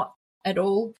I'm not at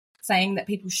all saying that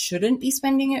people shouldn't be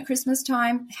spending at Christmas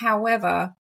time.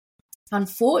 However,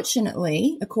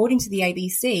 unfortunately, according to the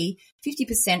ABC,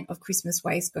 50% of Christmas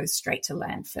waste goes straight to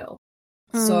landfill.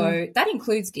 So that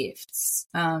includes gifts,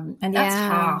 and that's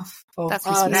half of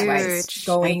Christmas waste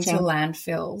going to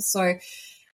landfill. So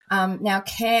now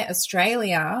Care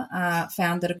Australia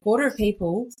found that a quarter of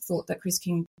people thought that Kris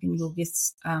Kringle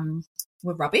gifts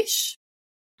were rubbish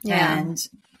and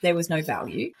there was no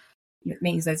value. It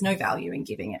means there's no value in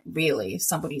giving it, really, if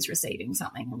somebody's receiving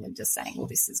something and they're just saying, well,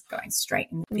 this is going straight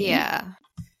in the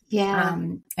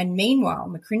bin. And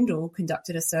meanwhile, McCrindle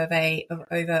conducted a survey of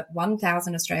over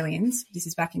 1,000 Australians, this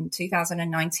is back in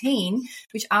 2019,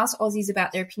 which asked Aussies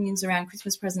about their opinions around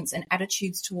Christmas presents and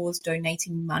attitudes towards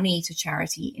donating money to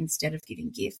charity instead of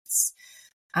giving gifts.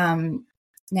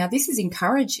 Now, this is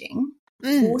encouraging.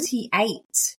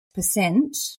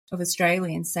 48% of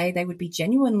Australians say they would be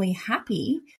genuinely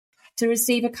happy to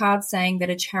receive a card saying that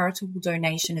a charitable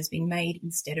donation has been made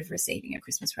instead of receiving a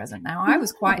Christmas present. Now, I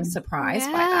was quite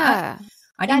surprised by that.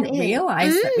 I didn't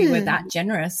realise that we were that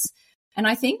generous. And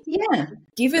I think,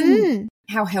 given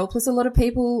how helpless a lot of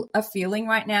people are feeling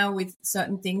right now with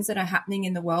certain things that are happening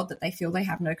in the world that they feel they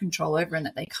have no control over and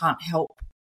that they can't help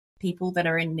people that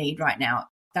are in need right now,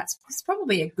 it's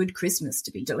probably a good Christmas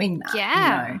to be doing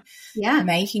that.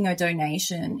 Making a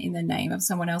donation in the name of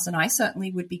someone else. And I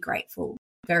certainly would be grateful.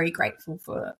 Very grateful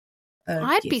for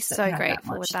I'd be so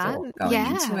grateful with that going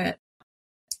into it.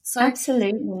 So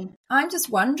absolutely. I'm just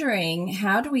wondering,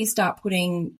 how do we start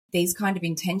putting these kind of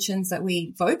intentions that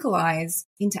we vocalize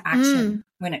into action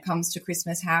when it comes to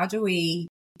Christmas? How do we,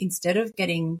 instead of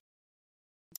getting,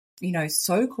 you know,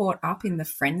 so caught up in the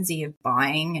frenzy of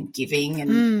buying and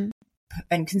giving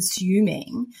and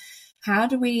consuming, how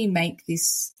do we make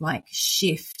this like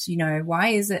shift? You know, why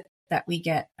is it that we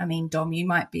get, I mean, Dom, you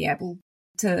might be able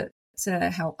to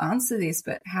help answer this,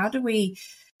 but how do we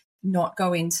not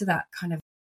go into that kind of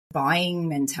buying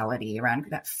mentality around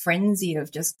that frenzy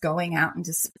of just going out and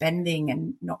just spending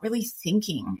and not really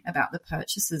thinking about the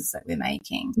purchases that we're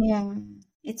making? Yeah,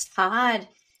 it's hard.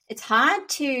 It's hard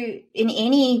to, in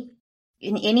any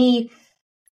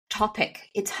topic,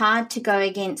 it's hard to go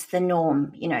against the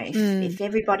norm. You know, if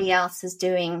everybody else is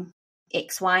doing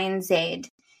X, Y, and Z,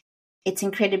 it's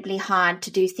incredibly hard to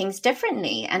do things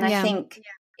differently. And I think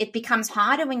it becomes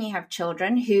harder when you have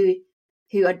children who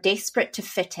are desperate to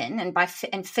fit in, and by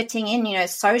fitting in, you know,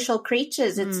 social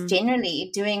creatures, it's generally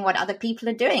doing what other people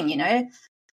are doing, you know,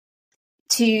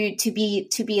 to be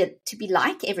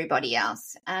like everybody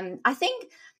else. I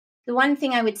think the one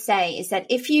thing I would say is that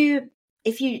if you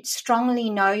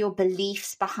strongly know your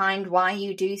beliefs behind why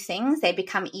you do things, they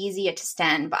become easier to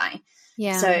stand by.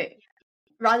 So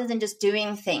rather than just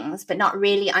doing things but not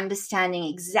really understanding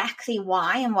exactly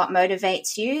why and what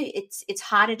motivates you, it's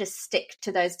harder to stick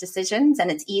to those decisions,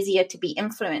 and it's easier to be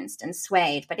influenced and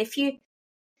swayed. But if you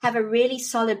have a really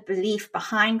solid belief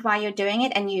behind why you're doing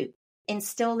it, and you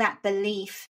instill that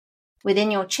belief within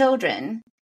your children,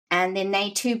 and then they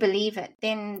too believe it,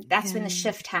 then that's when the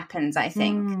shift happens, I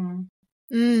think.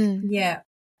 Yeah.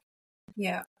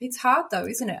 It's hard though,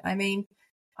 isn't it? I mean,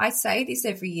 I say this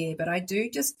every year, but I do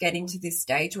just get into this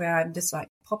stage where I'm just like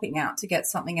popping out to get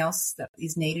something else that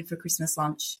is needed for Christmas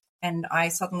lunch, and I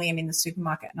suddenly am in the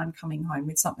supermarket and I'm coming home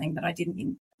with something that I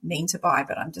didn't mean to buy,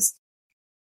 but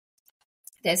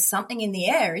there's something in the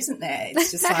air, isn't there?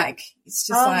 It's just like,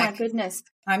 my goodness.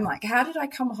 I'm like, how did I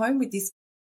come home with this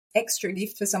extra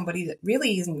gift for somebody that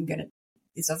really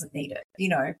doesn't need it, you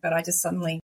know? But I just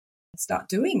suddenly start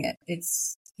doing it.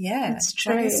 It's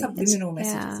true. Like subliminal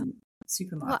messages in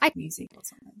supermarket music or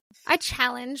something. I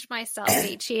challenge myself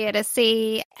each year to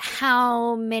see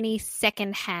how many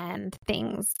secondhand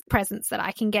presents that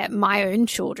I can get my own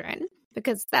children,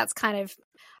 because that's kind of,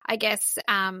 I guess,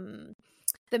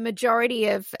 the majority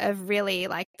of really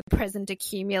like the present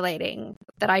accumulating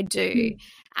that I do.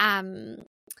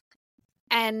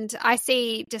 And I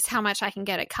see just how much I can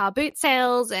get at car boot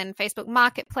sales and Facebook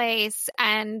Marketplace,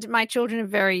 and my children are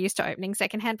very used to opening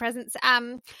secondhand presents.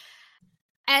 And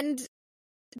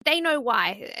they know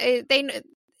why.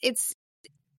 It's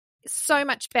so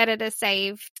much better to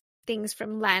save things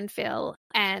from landfill,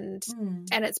 and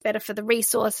it's better for the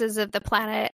resources of the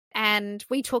planet. And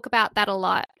we talk about that a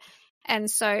lot.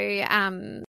 And so,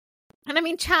 and I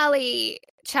mean, Charlie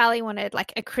wanted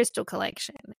like a crystal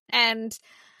collection, and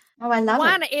I love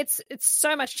it. It's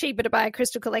so much cheaper to buy a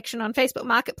crystal collection on Facebook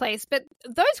Marketplace, but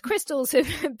those crystals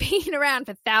have been around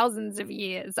for thousands of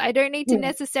years. I don't need to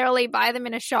necessarily buy them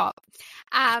in a shop.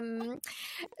 So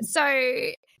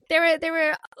there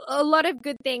are a lot of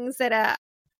good things that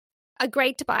are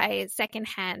great to buy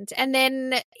secondhand, and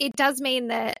then it does mean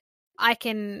that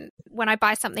when I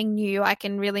buy something new, I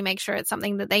can really make sure it's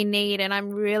something that they need, and I'm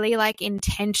really like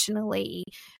intentionally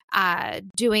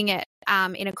doing it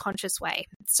in a conscious way.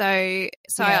 So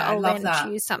I'll then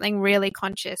choose something really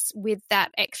conscious with that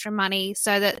extra money,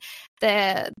 so that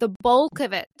the bulk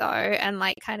of it though, and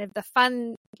like kind of the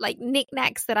fun like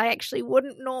knickknacks that I actually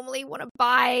wouldn't normally want to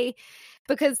buy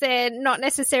because they're not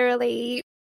necessarily,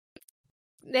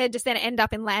 they're just going to end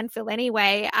up in landfill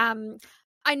anyway.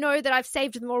 I know that I've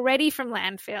saved them already from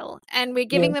landfill, and we're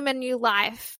giving them a new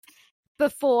life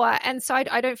before, and so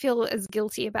I don't feel as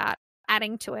guilty about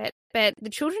adding to it. But the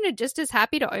children are just as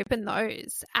happy to open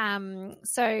those.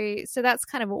 So that's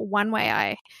kind of one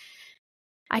way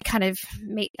I kind of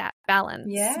meet that balance.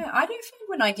 Yeah, I do find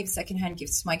when I give secondhand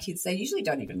gifts to my kids, they usually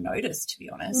don't even notice, to be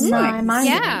honest. Yeah,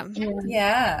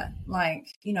 like,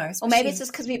 you know. Or maybe it's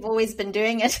just because we've always been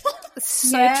doing it.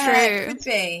 So true. It could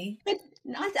be. But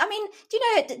I mean, do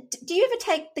you ever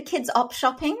take the kids op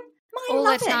shopping? All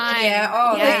the time.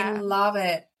 Yeah, they love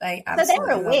it. They absolutely so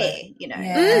they're aware, you know.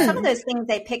 Yeah. Some of those things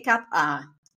they pick up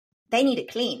they need it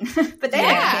clean, but they don't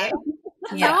care.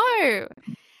 No.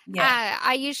 Yeah.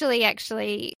 I usually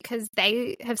actually, because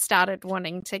they have started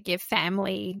wanting to give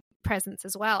family presents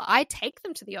as well, I take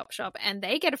them to the op shop and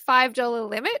they get a $5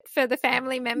 limit for the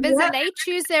family members, and they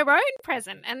choose their own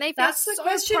present, and they feel so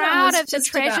proud of the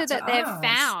treasure that they've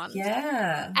found.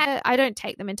 Yeah. I don't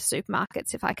take them into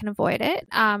supermarkets if I can avoid it.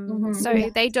 So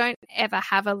they don't ever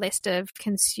have a list of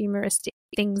consumeristic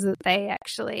things that they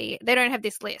don't have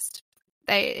this list.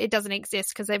 It doesn't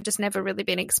exist because they've just never really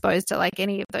been exposed to like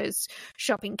any of those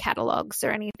shopping catalogs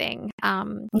or anything.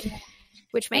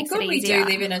 Which makes it easier. We do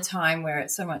live in a time where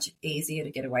it's so much easier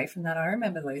to get away from that. I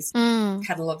remember those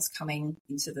catalogues coming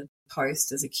into the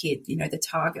post as a kid, you know, the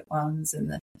Target ones and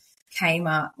the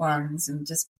Kmart ones, and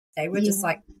just they were just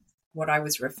like what I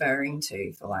was referring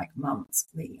to for like months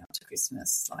leading up to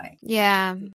Christmas. Like,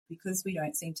 because we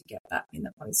don't seem to get that in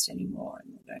the post anymore,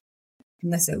 and we don't,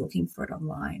 unless they're looking for it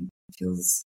online.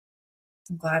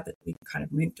 I'm glad that we've kind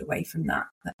of moved away from that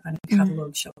kind of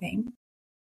catalogue shopping.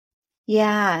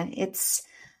 Yeah, it's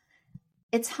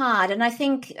hard, and I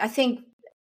think I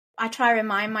try to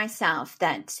remind myself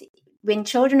that when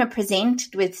children are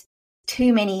presented with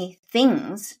too many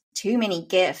things, too many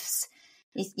gifts,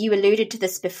 you alluded to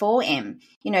this before, Em.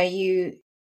 You know,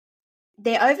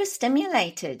 they're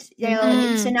overstimulated.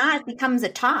 So now it becomes a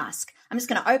task. I'm just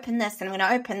going to open this, and I'm going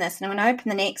to open this, and I'm going to open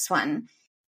the next one,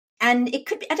 and it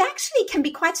actually can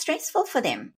be quite stressful for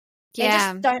them. They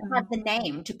just don't have the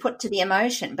name to put to the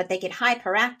emotion, but they get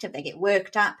hyperactive, they get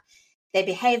worked up, they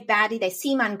behave badly, they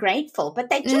seem ungrateful, but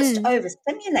they're just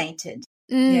overstimulated.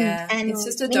 Yeah, and it's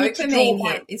just a dopamine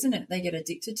hit, isn't it? They get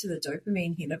addicted to the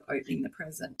dopamine hit of opening the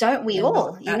present. Don't we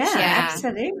all? Yeah,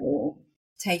 absolutely.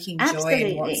 Taking joy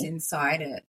in what's inside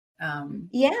it.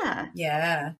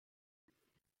 Yeah.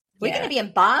 We're going to be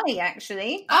in Bali,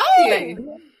 actually.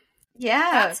 Oh! Yeah.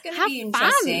 That's going to be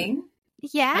interesting. Fun.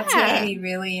 Yeah. That's going to be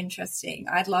really interesting.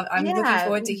 I'm looking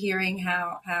forward to hearing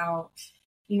how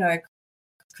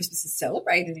Christmas is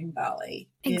celebrated in Bali.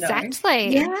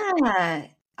 Exactly. Yeah.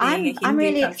 I'm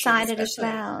really excited especially.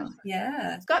 As well.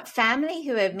 Yeah. I've got family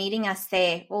who are meeting us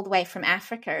there all the way from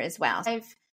Africa as well. They've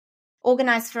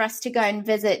organised for us to go and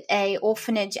visit a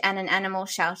orphanage and an animal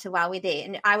shelter while we're there.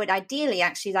 And I would ideally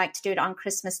actually like to do it on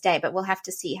Christmas Day, but we'll have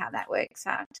to see how that works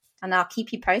out. And I'll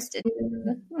keep you posted.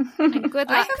 And good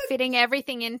luck fitting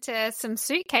everything into some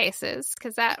suitcases,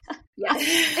 because that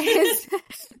is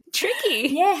tricky.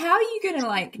 Yeah, how are you going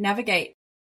to navigate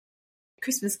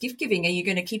Christmas gift giving? Are you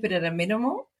going to keep it at a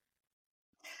minimum?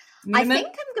 I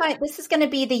think this is going to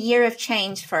be the year of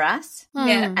change for us.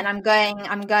 Yeah. And I'm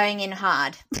going in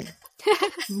hard.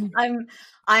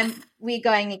 We're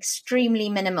going extremely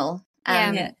minimal.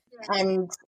 And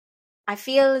I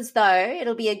feel as though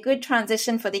it'll be a good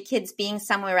transition for the kids being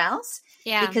somewhere else.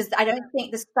 Yeah. Because I don't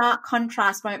think the stark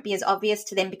contrast won't be as obvious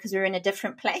to them because we're in a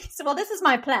different place. Well, this is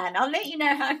my plan. I'll let you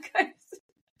know how it goes.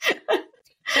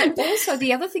 But also,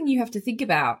 the other thing you have to think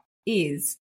about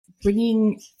is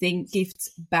bringing gifts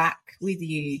back with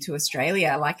you to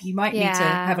Australia. Like, you might need to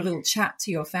have a little chat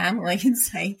to your family and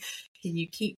say, can you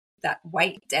keep that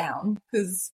weight down?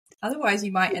 Because otherwise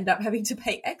you might end up having to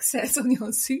pay excess on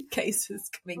your suitcases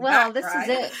coming back. Well, this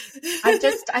is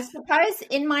it. I suppose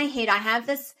in my head I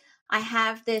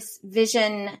have this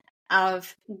vision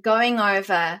of going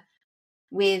over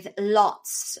with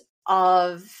lots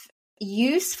of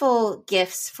useful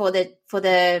gifts for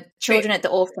the children at the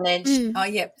orphanage. Oh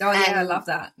yeah. I love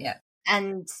that. Yeah.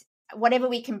 And whatever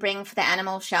we can bring for the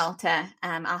animal shelter,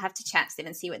 I'll have to chat to them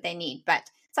and see what they need. But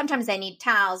sometimes they need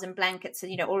towels and blankets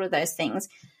and all of those things.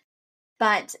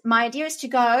 But my idea is to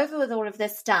go over with all of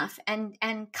this stuff and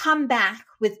come back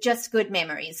with just good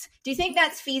memories. Do you think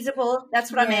that's feasible?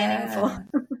 That's what I'm aiming for.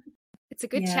 It's a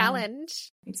good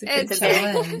challenge. It's a good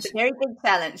challenge. Very big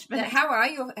challenge. But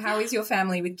how is your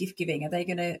family with gift giving? Are they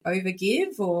going to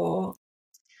overgive or?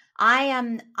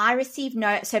 I receive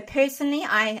so personally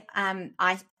I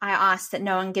ask that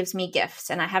no one gives me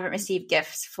gifts, and I haven't received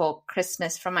gifts for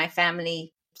Christmas from my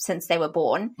family since they were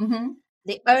born. Mm-hmm.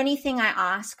 The only thing I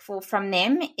ask for from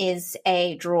them is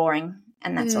a drawing,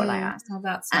 and that's all I ask. Oh,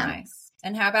 that's nice.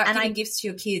 And how about giving gifts to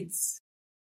your kids?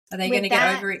 Are they going to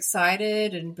get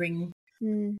overexcited and bring?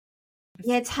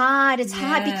 Yeah, it's hard. It's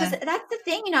hard because that's the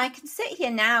thing. I can sit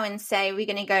here now and say we're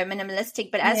going to go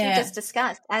minimalistic, but as we just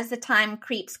discussed, as the time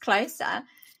creeps closer,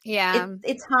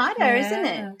 it's harder, isn't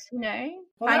it?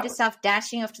 Find yourself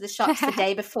dashing off to the shops the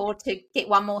day before to get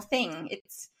one more thing.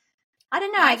 I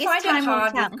don't know. I guess find time it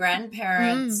hard will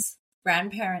with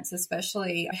grandparents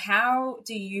especially. How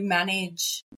do you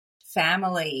manage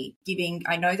family giving?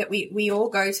 I know that we all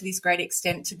go to this great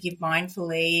extent to give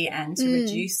mindfully and to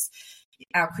reduce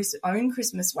our own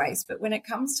Christmas waste. But when it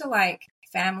comes to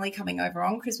family coming over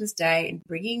on Christmas Day and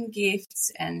bringing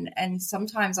gifts, and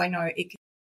sometimes I know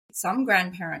some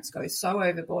grandparents go so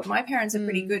overboard. My parents are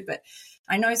pretty good, but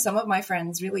I know some of my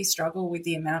friends really struggle with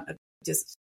the amount of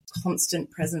just constant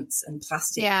presents and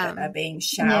plastic that are being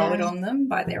showered on them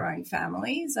by their own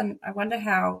families. And I wonder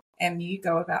how, you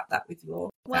go about that with your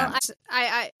family.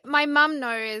 Well, my mum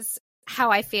knows how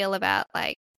I feel about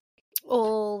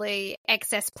all the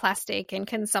excess plastic and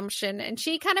consumption, and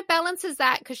she kind of balances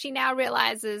that because she now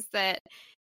realizes that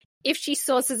if she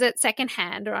sources it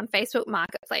secondhand or on Facebook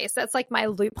Marketplace, that's my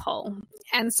loophole.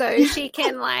 And so she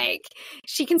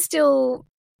can still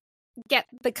get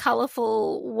the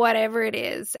colorful whatever it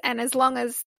is, and as long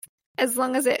as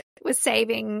it was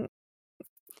saving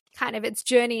kind of its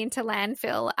journey into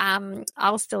landfill,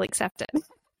 I'll still accept it.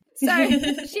 So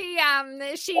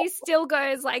she still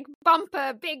goes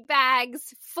bumper big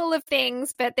bags full of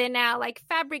things, but they're now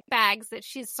fabric bags that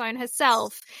she's sewn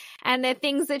herself, and they're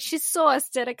things that she's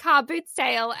sourced at a car boot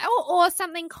sale, or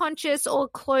something conscious, or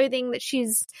clothing that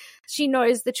she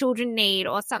knows the children need,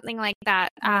 or something like that.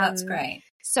 That's great.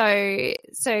 So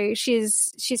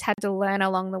she's had to learn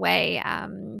along the way,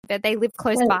 but they live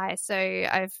close by, so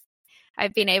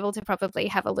I've been able to probably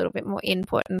have a little bit more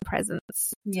input and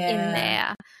presence in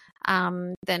there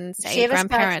than say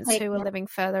grandparents who are living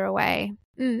further away.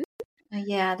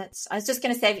 Yeah, I was just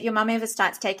going to say, if your mum ever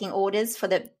starts taking orders for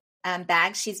the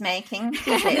bags she's making,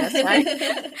 please let us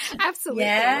know. Absolutely.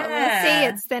 Well, we'll see.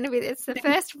 It's the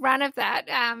first run of that.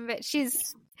 But she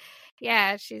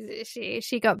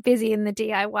got busy in the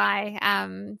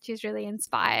DIY. She's really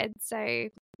inspired. So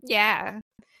yeah.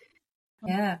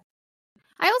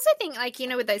 I also think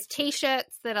with those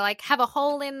T-shirts that are have a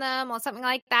hole in them or something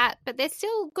like that, but they're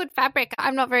still good fabric.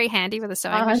 I'm not very handy with a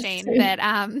sewing machine, but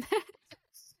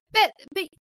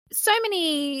so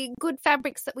many good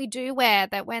fabrics that we do wear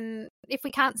that if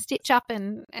we can't stitch up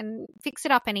and fix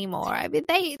it up anymore, I mean,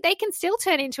 they can still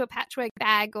turn into a patchwork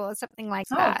bag or something like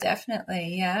that. Oh,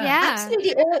 definitely. Yeah.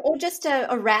 Absolutely. Or just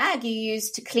a rag you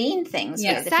use to clean things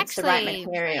with if it's the right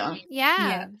material.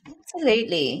 Yeah.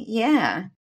 Absolutely. Yeah.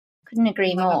 Couldn't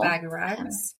agree more. A bag of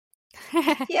rags.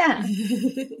 Yeah.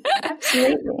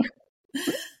 Absolutely.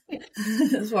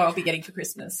 That's what I'll be getting for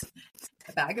Christmas.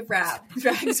 A bag of rags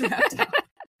wrapped up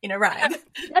in a rag.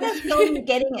 Let us know you're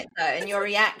getting it though, and your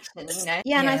reaction,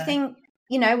 Yeah, and I think,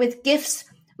 with gifts,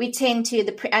 we tend to,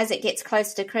 as it gets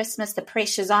close to Christmas, the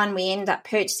pressure's on, we end up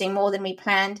purchasing more than we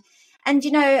planned. And,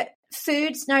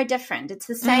 food's no different. It's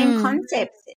the same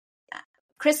concept.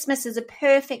 Christmas is a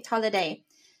perfect holiday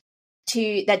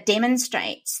that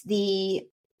demonstrates the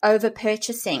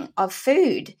over-purchasing of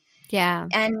food. Yeah.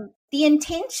 And the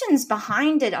intentions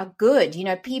behind it are good.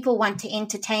 People want to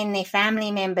entertain their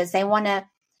family members. They want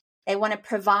to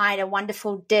provide a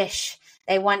wonderful dish.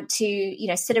 They want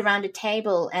to, sit around a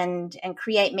table and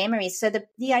create memories. So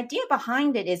the idea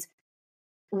behind it is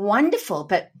wonderful.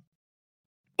 But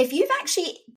if you've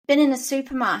actually been in a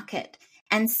supermarket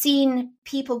and seen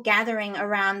people gathering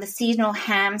around the seasonal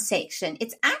ham section,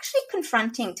 it's actually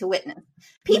confronting to witness.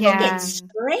 People get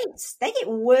stressed. They get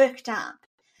worked up.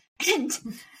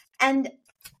 And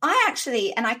I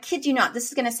actually, and I kid you not, this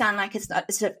is going to sound like it's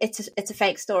a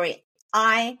fake story.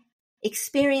 I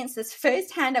experienced this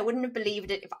firsthand. I wouldn't have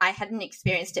believed it if I hadn't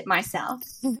experienced it myself.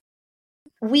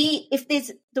 If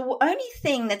there's the only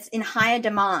thing that's in higher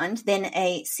demand than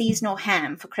a seasonal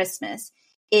ham for Christmas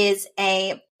is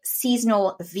a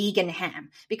seasonal vegan ham,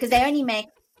 because they only make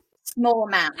small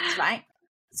amounts, right?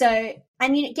 So,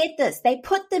 and you get this, they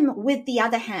put them with the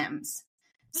other hams.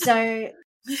 So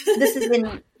this is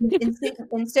in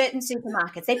certain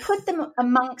supermarkets. They put them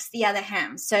amongst the other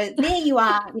hams. So there you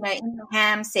are, in the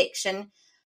ham section,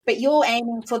 but you're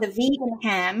aiming for the vegan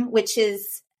ham, which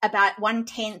is about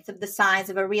 1/10 of the size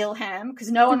of a real ham,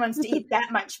 because no one wants to eat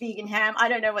that much vegan ham. I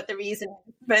don't know what the reason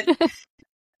is, but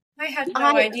I had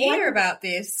no idea about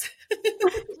this.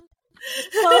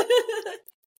 Well,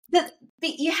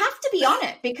 you have to be on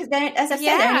it, because as I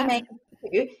said, they only make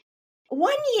two.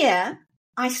 One year,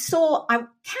 I thought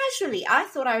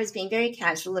I was being very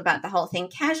casual about the whole thing,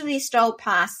 casually strolled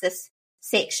past this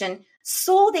section,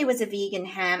 saw there was a vegan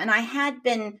ham, and I had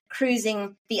been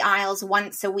cruising the aisles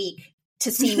once a week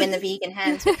to see when the vegan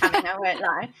hams were coming, I won't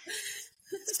lie.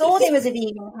 Saw there was a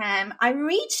vegan ham. I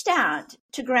reached out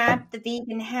to grab the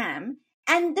vegan ham,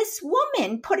 and this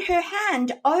woman put her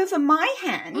hand over my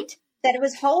hand that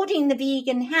was holding the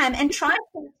vegan ham and tried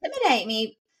to intimidate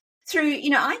me through,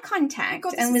 eye contact.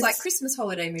 God, this is like Christmas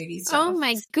holiday movies. Oh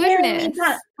my goodness.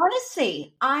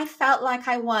 Honestly, I felt like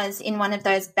I was in one of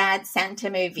those bad Santa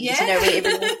movies, where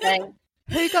everyone's saying,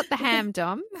 who got the ham,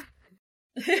 Dom?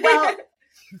 Well,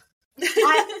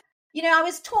 I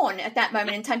was torn at that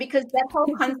moment in time, because that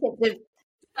whole concept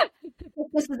of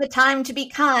Christmas is the time to be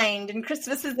kind and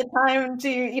Christmas is the time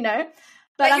to,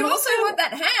 But you also want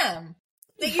that ham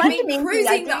that you've been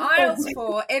cruising the aisles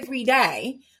for every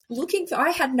day.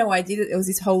 I had no idea that there was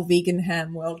this whole vegan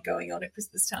ham world going on at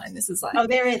Christmas time. This is like... Oh,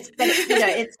 there is. But,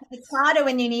 it's harder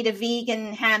when you need a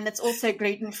vegan ham that's also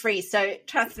gluten-free. So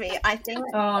trust me, I think...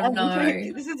 Oh,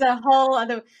 no. This is a whole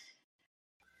other...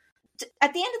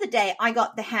 At the end of the day, I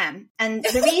got the ham. And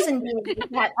the reason being is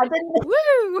that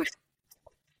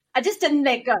I just didn't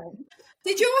let go.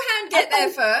 Did your ham get there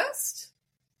first?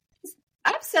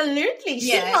 Absolutely.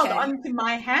 She held on to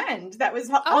my hand that was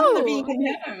on the vegan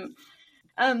ham.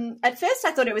 At first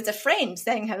I thought it was a friend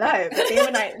saying hello, but then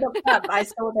when I looked up, I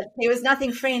saw that there was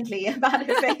nothing friendly about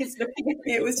her face.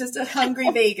 It was just a hungry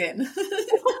vegan.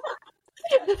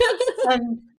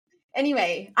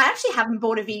 Anyway, I actually haven't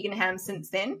bought a vegan ham since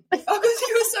then. Oh, because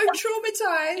you were so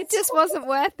traumatized. It just wasn't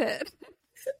worth it.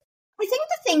 I think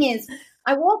the thing is,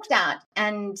 I walked out,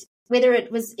 and whether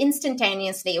it was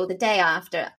instantaneously or the day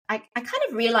after, I kind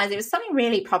of realized there was something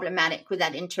really problematic with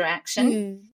that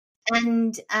interaction.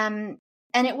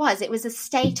 And it was a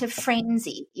state of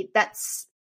frenzy. That's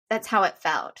how it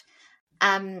felt.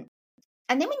 And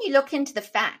then when you look into the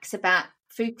facts about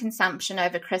food consumption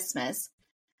over Christmas,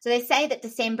 so they say that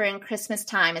December and Christmas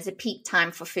time is a peak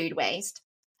time for food waste.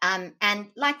 And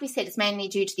like we said, it's mainly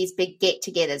due to these big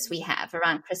get-togethers we have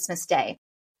around Christmas Day.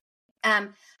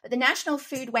 But the National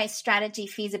Food Waste Strategy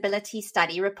Feasibility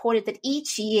Study reported that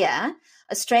each year,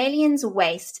 Australians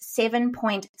waste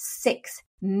 7.6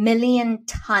 million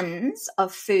tons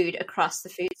of food across the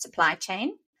food supply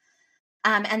chain.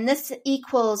 And this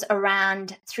equals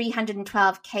around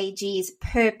 312 kgs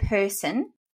per person.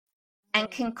 and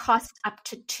can cost up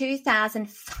to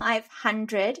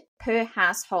 $2,500 per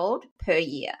household per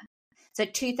year. So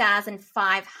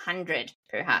 $2,500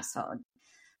 per household.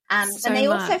 And they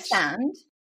also found,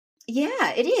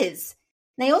 it is.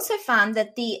 They also found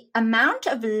that the amount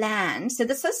of land, so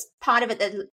this is part of it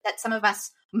that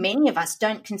many of us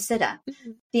don't consider.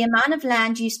 Mm-hmm. The amount of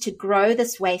land used to grow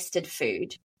this wasted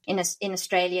food in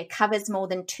Australia covers more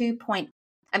than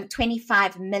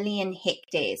 25 million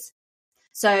hectares.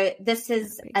 So this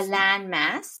is a land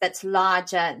mass that's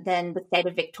larger than the state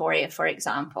of Victoria, for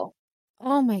example.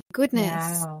 Oh, my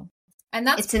goodness. Wow. And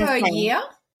that's per year?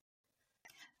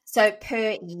 So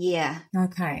per year.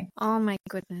 Okay. Oh, my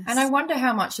goodness. And I wonder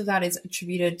how much of that is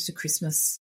attributed to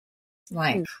Christmas,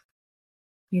 like,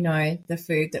 the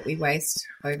food that we waste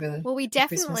over we the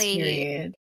Christmas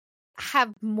period.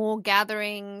 Have more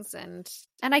gatherings and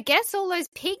I guess all those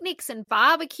picnics and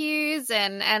barbecues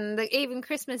and even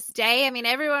Christmas Day. I mean,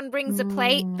 everyone brings a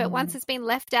plate, but once it's been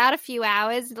left out a few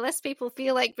hours, less people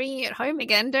feel like bringing it home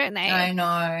again, don't they? I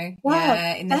know. Wow,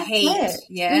 yeah, in the heat. It.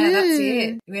 That's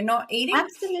it. We're not eating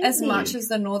Absolutely. as much as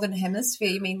the Northern Hemisphere.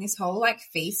 You mean this whole like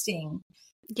feasting,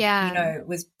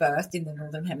 was birthed in the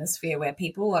Northern Hemisphere where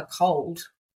people are cold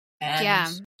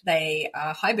and they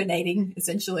are hibernating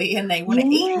essentially and they want to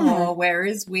eat more,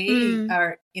 whereas we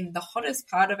are in the hottest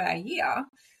part of our year.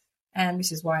 And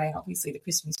which is why obviously the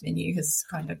Christmas menu has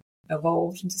kind of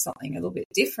evolved into something a little bit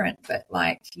different. But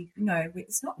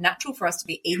it's not natural for us to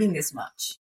be eating this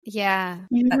much at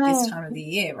this time of the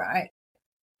year, right?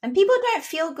 And people don't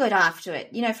feel good after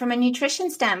it. From a nutrition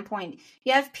standpoint,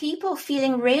 you have people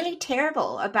feeling really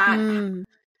terrible about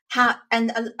how,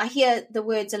 and I hear the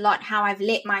words a lot, how I've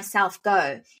let myself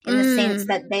go, in the sense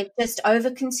that they've just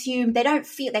overconsumed.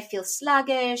 They feel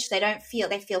sluggish.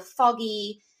 They feel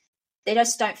foggy. They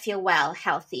just don't feel well,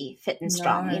 healthy, fit and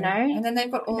strong, And then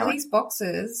they've got all these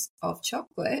boxes of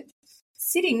chocolate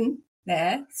sitting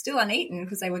there, still uneaten,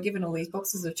 because they were given all these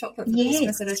boxes of chocolate for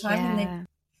Christmas at a time. Yeah. And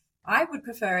I would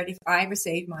prefer it if I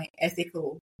received my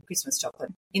ethical Christmas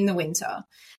chocolate in the winter.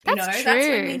 That's true. That's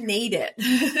when we need it.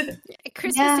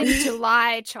 Christmas in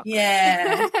July chocolate.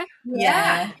 Yeah.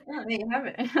 There you have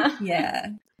it. Yeah.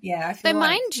 I feel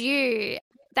mind you,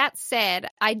 that said,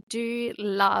 I do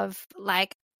love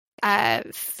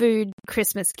food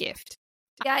Christmas gift.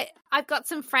 Yeah, I've got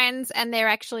some friends and they're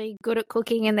actually good at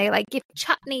cooking and they gift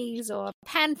chutneys or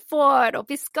pan forward or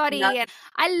biscotti. And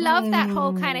I love that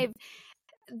whole kind of.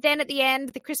 Then at the end,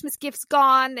 the Christmas gift's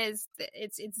gone. It's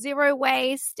zero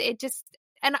waste. It's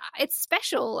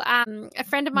special. A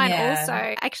friend of mine also,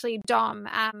 actually Dom,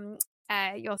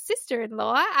 your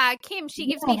sister-in-law, Kim, she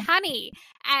gives me honey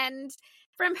and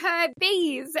from her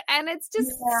bees, and it's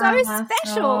just so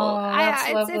special.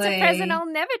 It's a present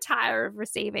I'll never tire of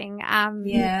receiving. So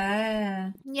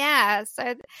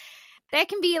there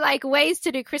can be ways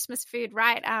to do Christmas food,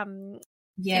 right?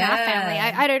 In our family,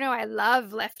 I don't know. I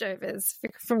love leftovers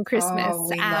from Christmas. Oh,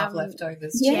 we love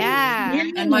leftovers too.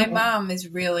 Yeah. And my mum is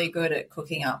really good at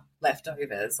cooking up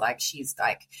leftovers. She's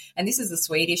and this is the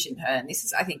Swedish in her, and this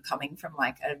is, I think, coming from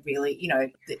a really,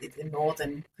 the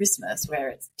northern Christmas where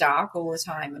it's dark all the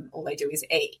time and all they do is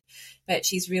eat. But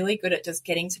she's really good at just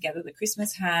getting together the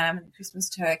Christmas ham and the Christmas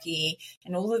turkey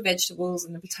and all the vegetables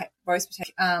and the roast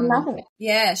potato. Love it.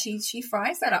 Yeah, she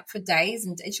fries that up for days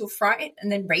and she'll fry it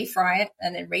and then refry it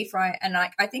and then refry it. And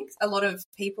I think a lot of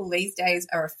people these days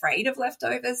are afraid of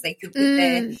leftovers. They think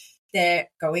that they're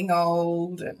going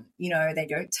old and, they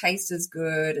don't taste as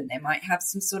good and they might have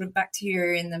some sort of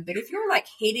bacteria in them. But if you're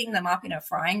heating them up in a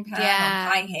frying pan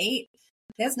on high heat,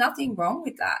 there's nothing wrong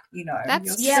with that,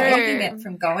 That's you're stopping it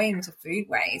from going to food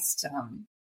waste.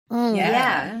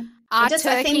 Our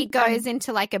turkey goes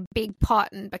into a big pot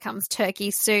and becomes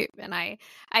turkey soup. And I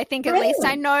think at least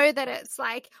I know that it's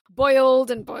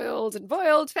boiled and boiled and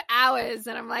boiled for hours.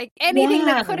 And I'm anything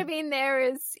that could have been there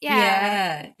is,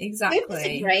 Yeah, exactly. Soup is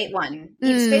a great one.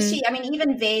 Especially,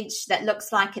 even veg that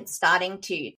looks like it's starting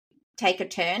to take a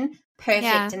turn.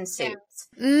 Perfect in soups.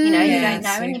 You don't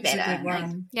know any better.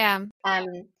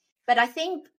 But I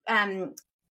think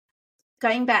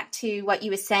going back to what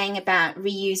you were saying about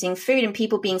reusing food and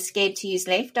people being scared to use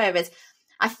leftovers,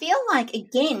 I feel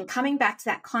again, coming back to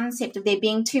that concept of there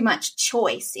being too much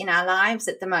choice in our lives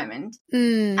at the moment,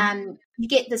 you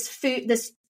get this food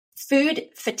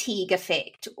fatigue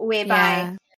effect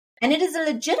whereby, and it is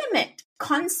a legitimate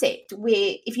concept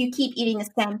where if you keep eating the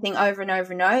same thing over and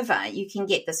over and over, you can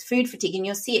get this food fatigue, and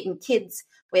you'll see it in kids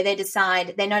where they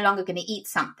decide they're no longer going to eat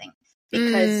something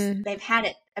because they've had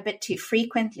it a bit too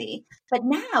frequently. But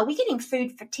now we're getting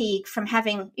food fatigue from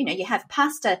having, you have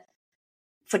pasta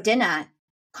for dinner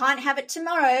can't have it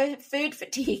tomorrow, food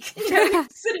fatigue.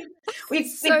 We've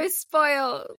so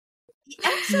spoiled.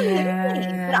 Absolutely.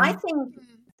 Yeah. But I think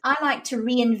I like to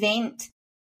reinvent.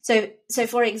 So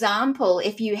for example,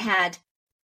 if you had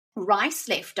rice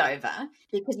left over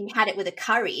because you had it with a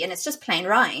curry and it's just plain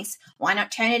rice, why not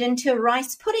turn it into a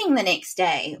rice pudding the next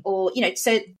day? Or,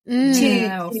 so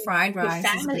or fried rice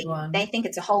family, is a good one. they think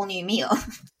it's a whole new meal.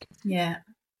 Yeah.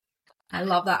 I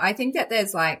love that. I think that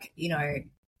there's like,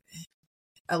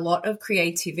 a lot of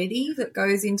creativity that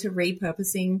goes into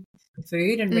repurposing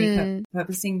food and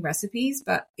repurposing recipes,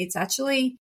 but it's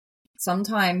actually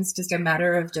sometimes just a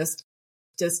matter of just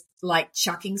like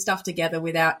chucking stuff together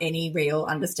without any real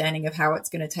understanding of how it's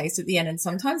going to taste at the end. And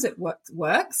sometimes it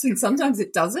works and sometimes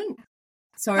it doesn't.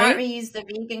 Sorry? Can't reuse the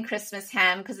vegan Christmas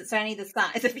ham because it's only the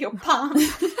size of your palm to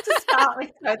start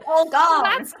with. So it's all gone.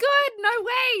 That's good. No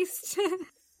waste.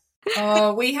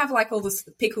 Oh, we have like all this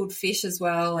pickled fish as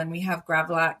well, and we have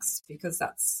gravlax because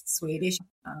that's Swedish.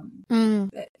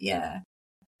 But yeah,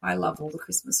 I love all the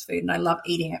Christmas food and I love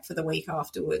eating it for the week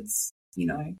afterwards.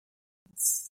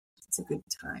 It's a good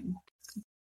time.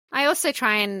 I also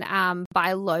try and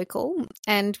buy local,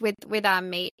 and with our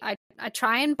meat, I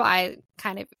try and buy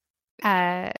kind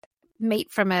of meat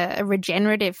from a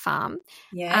regenerative farm.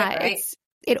 Yeah, great.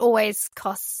 It always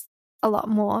costs a lot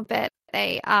more, but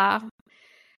they are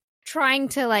trying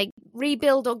to like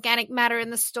rebuild organic matter in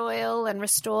the soil and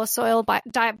restore soil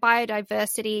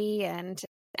biodiversity,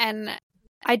 and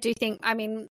I do think, I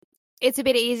mean, it's a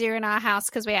bit easier in our house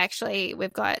because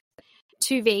we've got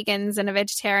 2 vegans and a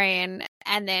vegetarian,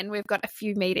 and then we've got a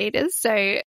few meat eaters.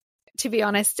 So to be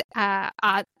honest,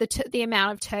 the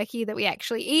amount of turkey that we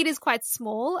actually eat is quite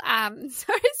small.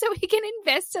 So we can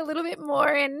invest a little bit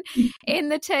more in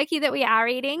the turkey that we are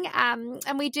eating.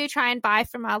 And we do try and buy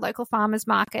from our local farmers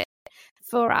market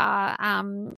for our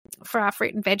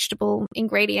fruit and vegetable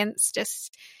ingredients,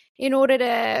 just in order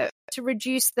to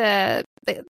reduce the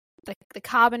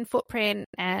carbon footprint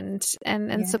and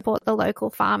support the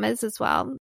local farmers as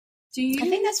well. I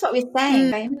think that's what we're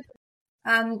saying.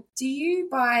 Do you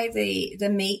buy the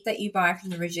meat that you buy from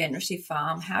the regenerative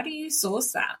farm? How do you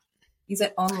source that? Is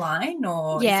it online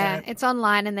or? Yeah, it's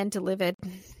online and then delivered.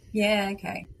 Yeah.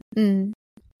 Okay.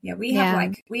 Yeah, we have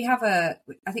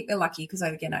I think we're lucky because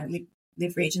I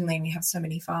live regionally and we have so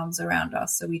many farms around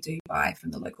us. So we do buy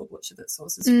from the local butcher that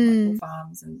sources from local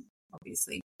farms, and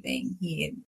obviously being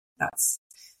here, that's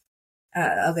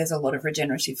there's a lot of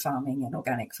regenerative farming and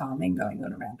organic farming going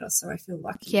on around us. So I feel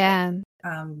lucky. Yeah.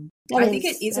 I think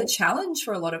it is a challenge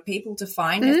for a lot of people to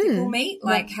find ethical meat.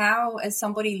 Like how, as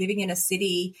somebody living in a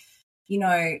city,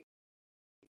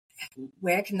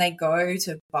 where can they go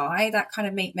to buy that kind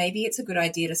of meat? Maybe it's a good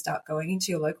idea to start going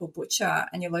into your local butcher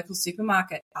and your local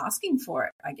supermarket asking for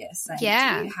it, I guess. And do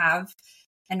you have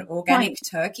an organic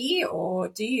turkey, or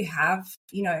do you have,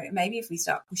 maybe if we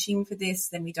start pushing for this,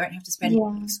 then we don't have to spend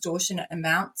extortionate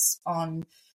amounts on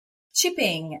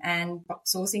shipping and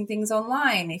sourcing things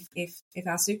online. If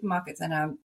our supermarkets and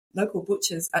our local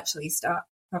butchers actually start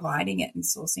providing it and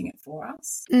sourcing it for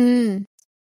us.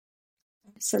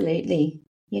 Absolutely.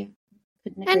 Yeah,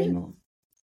 couldn't agree more.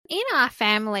 In our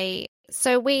family,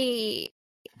 so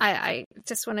I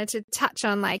just wanted to touch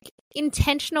on like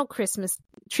intentional Christmas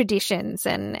traditions,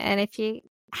 and if you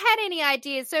had any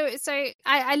ideas. So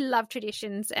I love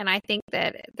traditions, and I think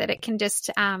that it can just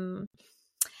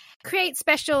create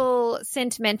special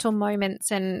sentimental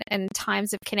moments and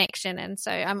times of connection. And so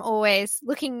I'm always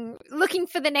looking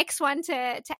for the next one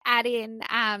to add in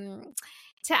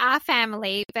to our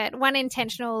family. But one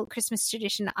intentional Christmas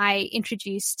tradition I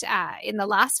introduced in the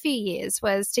last few years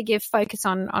was to give focus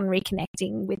on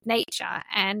reconnecting with nature,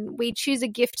 and we choose a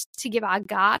gift to give our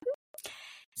garden.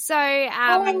 So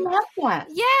I love that.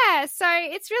 Yeah, so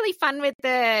it's really fun with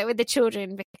the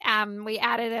children. We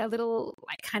added a little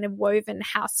like kind of woven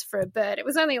house for a bird. It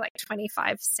was only like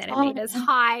 25 centimeters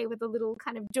high with a little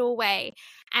kind of doorway,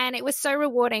 and it was so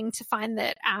rewarding to find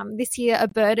that this year a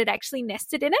bird had actually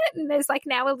nested in it, and there's like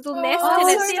now a little nest, and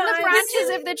it's in the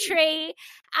branches of the tree.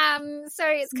 So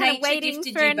it's kind of waiting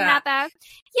for another.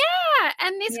 Yeah,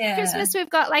 and this Christmas we've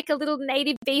got like a little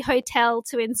native bee hotel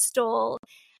to install.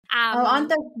 Aren't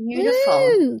they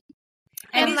beautiful?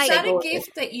 And is that a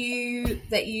gift that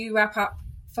you wrap up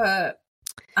for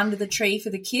under the tree for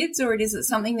the kids, or is it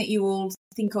something that you all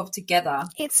think of together?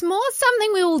 It's more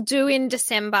something we will do in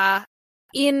December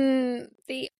in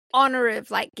the honor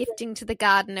of like gifting to the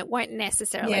garden. It won't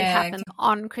necessarily happen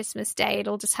on Christmas Day.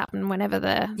 It'll just happen whenever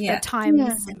the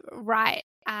time's right.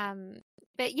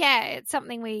 But yeah, it's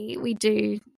something we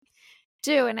do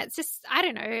do. And it's just, I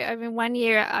don't know. I mean, one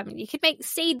year you could make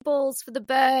seed balls for the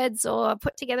birds or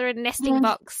put together a nesting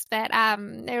box, but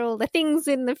they're all the things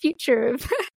in the future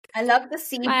of I love the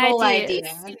seed ball idea.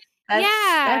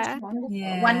 That's wonderful.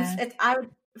 Yeah.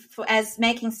 As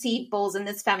making seed balls in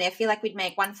this family, I feel like we'd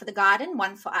make one for the garden,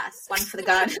 one for us, one for the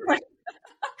garden.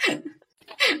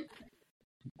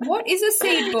 What is a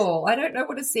seed ball? I don't know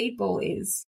what a seed ball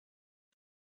is.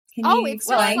 Can you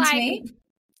explain to me?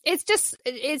 It's just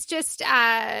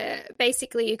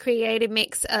basically you create a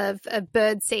mix of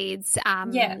bird seeds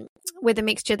with a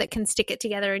mixture that can stick it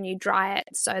together, and you dry it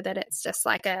so that it's just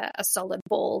like a solid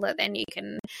ball that then you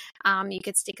could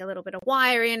stick a little bit of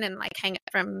wire in and like hang it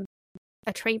from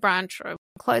a tree branch or a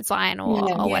clothesline or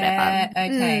whatever.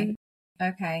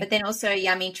 Okay. But then also a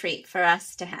yummy treat for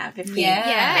us to have if we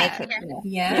make it.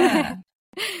 Yeah.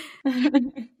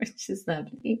 Which is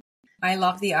lovely. I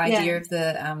love the idea of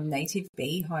the native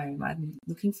bee home. I'm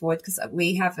looking forward because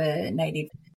we have a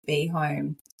native bee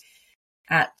home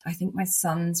at, I think, my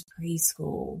son's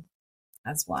preschool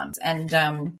as one. And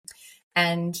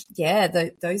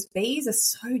those bees are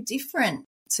so different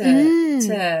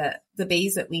to the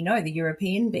bees that we know, the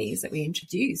European bees that we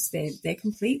introduced. They're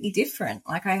completely different.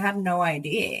 Like, I had no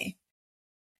idea.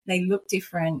 They look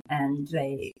different, and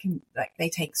they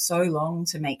take so long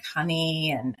to make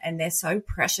honey, and they're so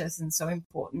precious and so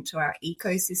important to our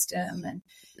ecosystem. And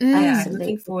I'm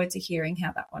looking forward to hearing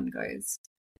how that one goes.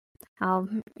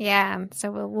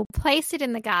 So we'll place it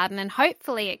in the garden, and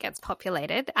hopefully it gets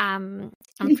populated. I'm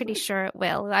pretty sure it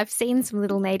will. I've seen some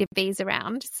little native bees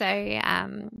around, so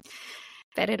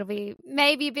but it'll be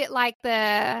maybe a bit like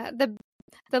the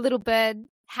little bird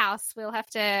house. We'll have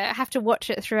to watch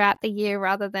it throughout the year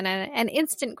rather than an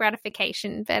instant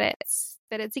gratification. But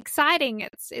it's exciting.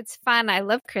 It's fun. I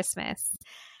love Christmas.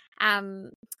 I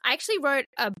actually wrote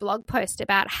a blog post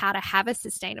about how to have a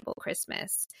sustainable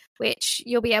Christmas, which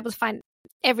you'll be able to find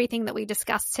everything that we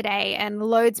discussed today and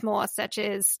loads more, such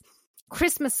as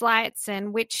Christmas lights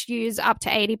and which use up to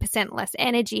 80% less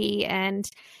energy, and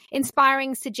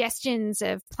inspiring suggestions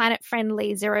of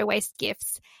planet-friendly zero-waste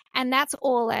gifts. And that's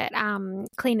all at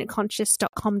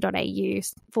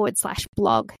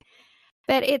cleanandconscious.com.au/blog.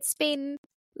 But it's been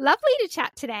lovely to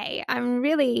chat today. I'm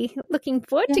really looking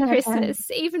forward to Christmas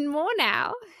even more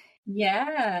now.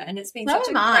 Yeah, and it's been so such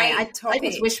a great topic. I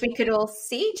just wish we could all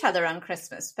see each other on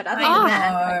Christmas. But other than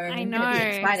that, I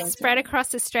know. Spread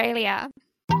across Australia.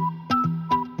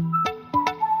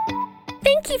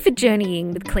 Thank you for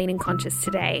journeying with Clean and Conscious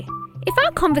today. If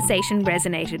our conversation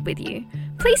resonated with you,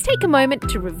 please take a moment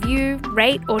to review,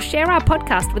 rate, or share our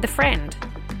podcast with a friend.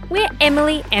 We're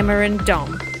Emily, Emma, and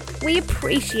Dom. We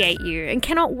appreciate you and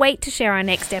cannot wait to share our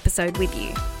next episode with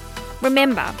you.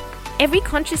 Remember, every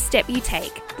conscious step you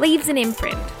take leaves an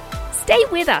imprint. Stay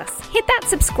with us, hit that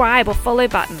subscribe or follow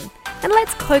button, and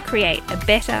let's co-create a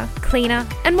better, cleaner,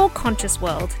 and more conscious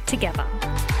world together.